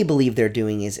what they believe they're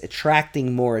doing is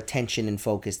attracting more attention and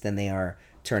focus than they are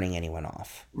turning anyone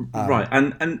off. Right,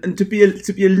 and to be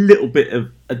a little bit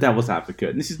of a devil's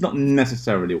advocate, and this is not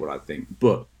necessarily what I think,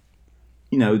 but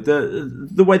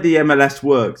the way the MLS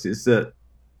works is that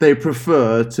they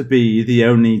prefer to be the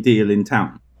only deal in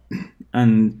town,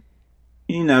 and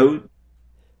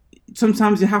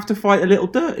sometimes you have to fight a little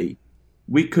dirty.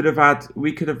 We could have had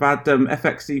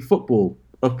FXC football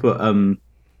up at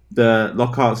the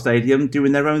Lockhart Stadium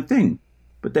doing their own thing,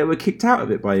 but they were kicked out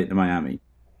of it by Inter Miami.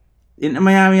 Inter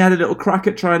Miami had a little crack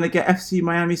at trying to get FC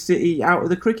Miami City out of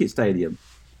the cricket stadium.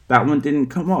 That one didn't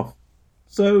come off.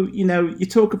 So, you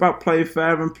talk about playing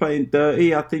fair and playing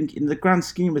dirty. I think in the grand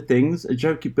scheme of things, a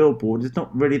jokey billboard is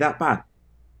not really that bad.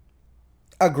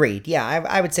 Agreed. Yeah,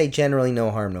 I would say generally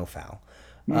no harm, no foul.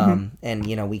 Mm-hmm.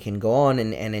 And, we can go on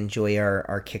and enjoy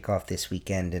our kickoff this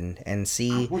weekend and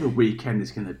see. What a weekend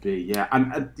it's going to be, yeah.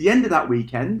 And at the end of that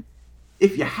weekend,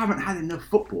 if you haven't had enough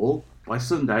football by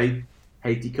Sunday,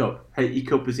 Haiti Cup. Haiti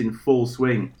Cup is in full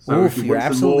swing. So if you're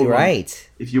absolutely right.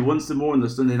 If you want some more on the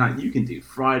Sunday night, you can do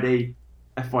Friday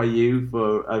FIU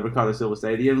for Ricardo Silva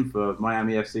Stadium for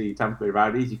Miami FC Tampa Bay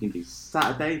Rowdies. You can do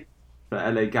Saturday for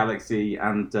LA Galaxy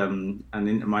and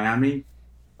Inter Miami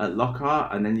at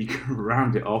Lockhart, and then you can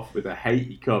round it off with a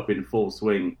Haiti Cup in full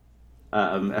swing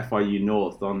at FIU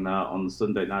North on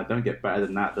Sunday night. Don't get better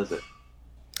than that, does it?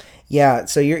 Yeah,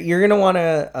 so you're gonna want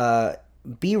to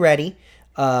be ready.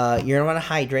 You're gonna want to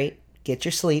hydrate, get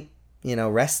your sleep,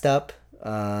 rest up,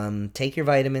 take your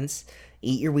vitamins,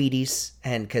 eat your Wheaties,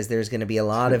 and because there's going to be a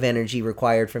lot of energy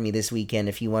required from you this weekend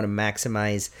if you want to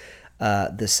maximize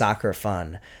the soccer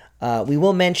fun. We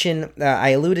will mention, I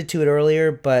alluded to it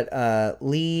earlier, but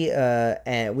Lee,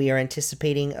 we are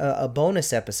anticipating a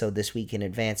bonus episode this week in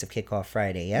advance of Kickoff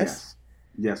Friday, yes?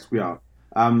 Yes, we are.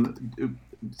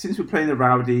 Since we're playing the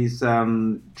Rowdies,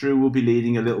 Drew will be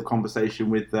leading a little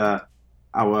conversation with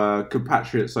our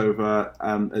compatriots over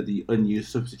at the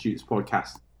Unused Substitutes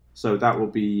podcast. So that will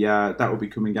be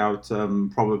coming out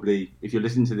probably, if you're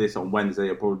listening to this on Wednesday,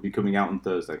 it'll probably be coming out on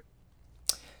Thursday.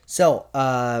 So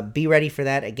be ready for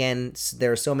that. Again,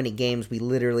 there are so many games, we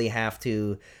literally have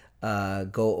to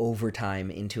go overtime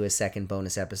into a second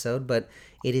bonus episode, but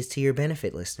it is to your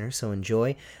benefit, listeners, so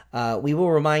enjoy. We will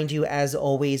remind you, as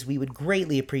always, we would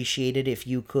greatly appreciate it if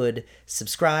you could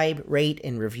subscribe, rate,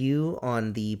 and review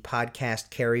on the podcast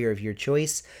carrier of your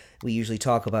choice. We usually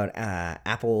talk about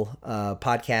Apple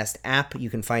Podcast app. You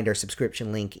can find our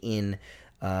subscription link in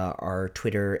our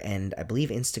Twitter and, I believe,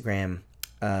 Instagram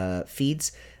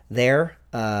feeds. There,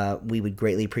 we would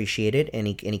greatly appreciate it.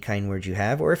 Any kind words you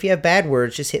have, or if you have bad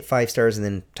words, just hit 5 stars and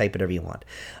then type whatever you want.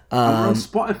 We're on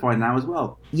Spotify now as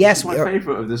well. Yes, it's my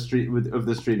favorite of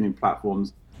the streaming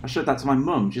platforms. I showed that to my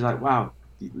mum. She's like, "Wow,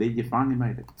 Lee, you finally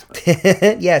made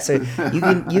it." Yeah, so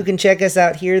you can check us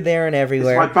out here, there, and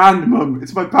everywhere. It's my band, Mum.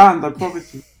 It's my band. I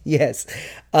promise you. Yes.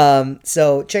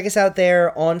 So check us out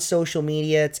there on social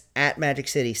media. It's at Magic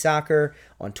City Soccer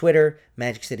on Twitter,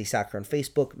 Magic City Soccer on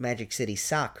Facebook, Magic City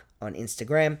Sock on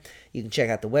Instagram. You can check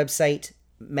out the website,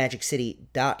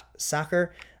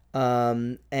 magiccity.soccer.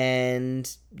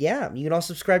 And yeah, you can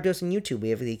also subscribe to us on YouTube. We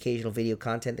have the occasional video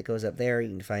content that goes up there. You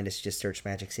can find us, just search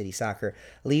Magic City Soccer.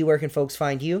 Lee, where can folks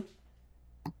find you?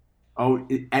 Oh,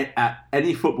 at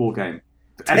any football game,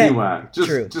 anywhere.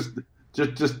 True.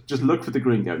 Just look for the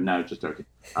Gringo. No, just joking.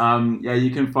 Yeah,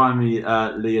 you can find me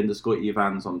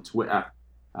Lee_Evans on Twitter.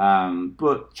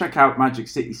 But check out Magic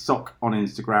City Sock on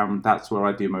Instagram. That's where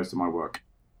I do most of my work.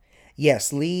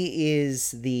 Yes, Lee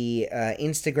is the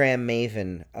Instagram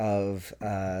maven of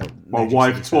my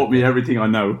wife taught me everything I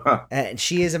know. And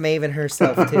she is a maven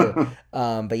herself too.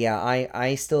 But yeah,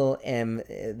 I still am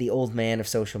the old man of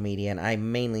social media, and I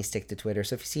mainly stick to Twitter.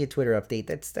 So if you see a Twitter update,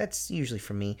 that's usually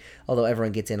from me, although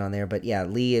everyone gets in on there. But yeah,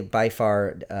 Lee by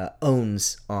far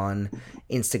owns on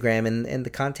Instagram, and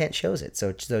the content shows it.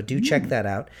 So do check that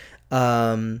out.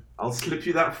 I'll slip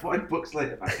you that $5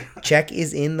 later. Check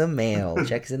is in the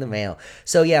mail.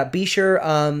 So yeah, be sure.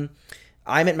 I'm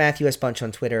at Matthew S. Bunch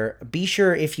on Twitter. Be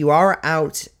sure, if you are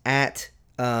out at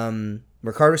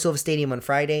Ricardo Silva Stadium on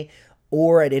Friday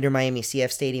or at Inter Miami CF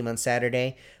Stadium on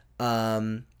Saturday,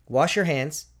 wash your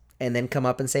hands and then come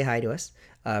up and say hi to us.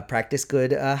 Practice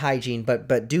good hygiene,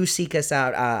 but do seek us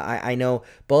out. I know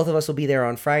both of us will be there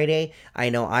on Friday. I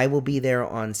know I will be there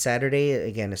on Saturday,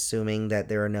 again, assuming that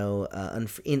there are no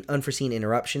unforeseen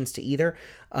interruptions to either.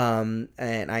 And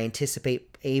I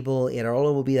anticipate Abel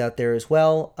Iraola will be out there as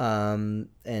well.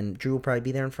 And Drew will probably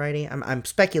be there on Friday. I'm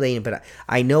speculating, but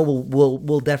I know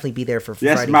we'll definitely be there for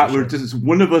Friday. Yes, Matt, we're just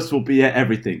one of us will be at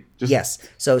everything. Yes,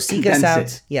 so seek us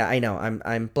out. Yeah, I know.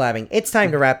 I'm blabbing. It's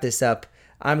time to wrap this up.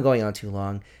 I'm going on too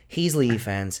long. He's Lee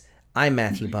fans. I'm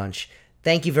Matthew Bunch.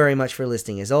 Thank you very much for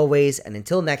listening as always. And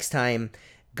until next time,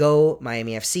 go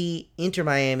Miami FC, Inter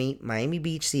Miami, Miami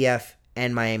Beach CF,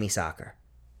 and Miami Soccer.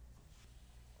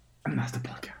 And that's the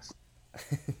podcast.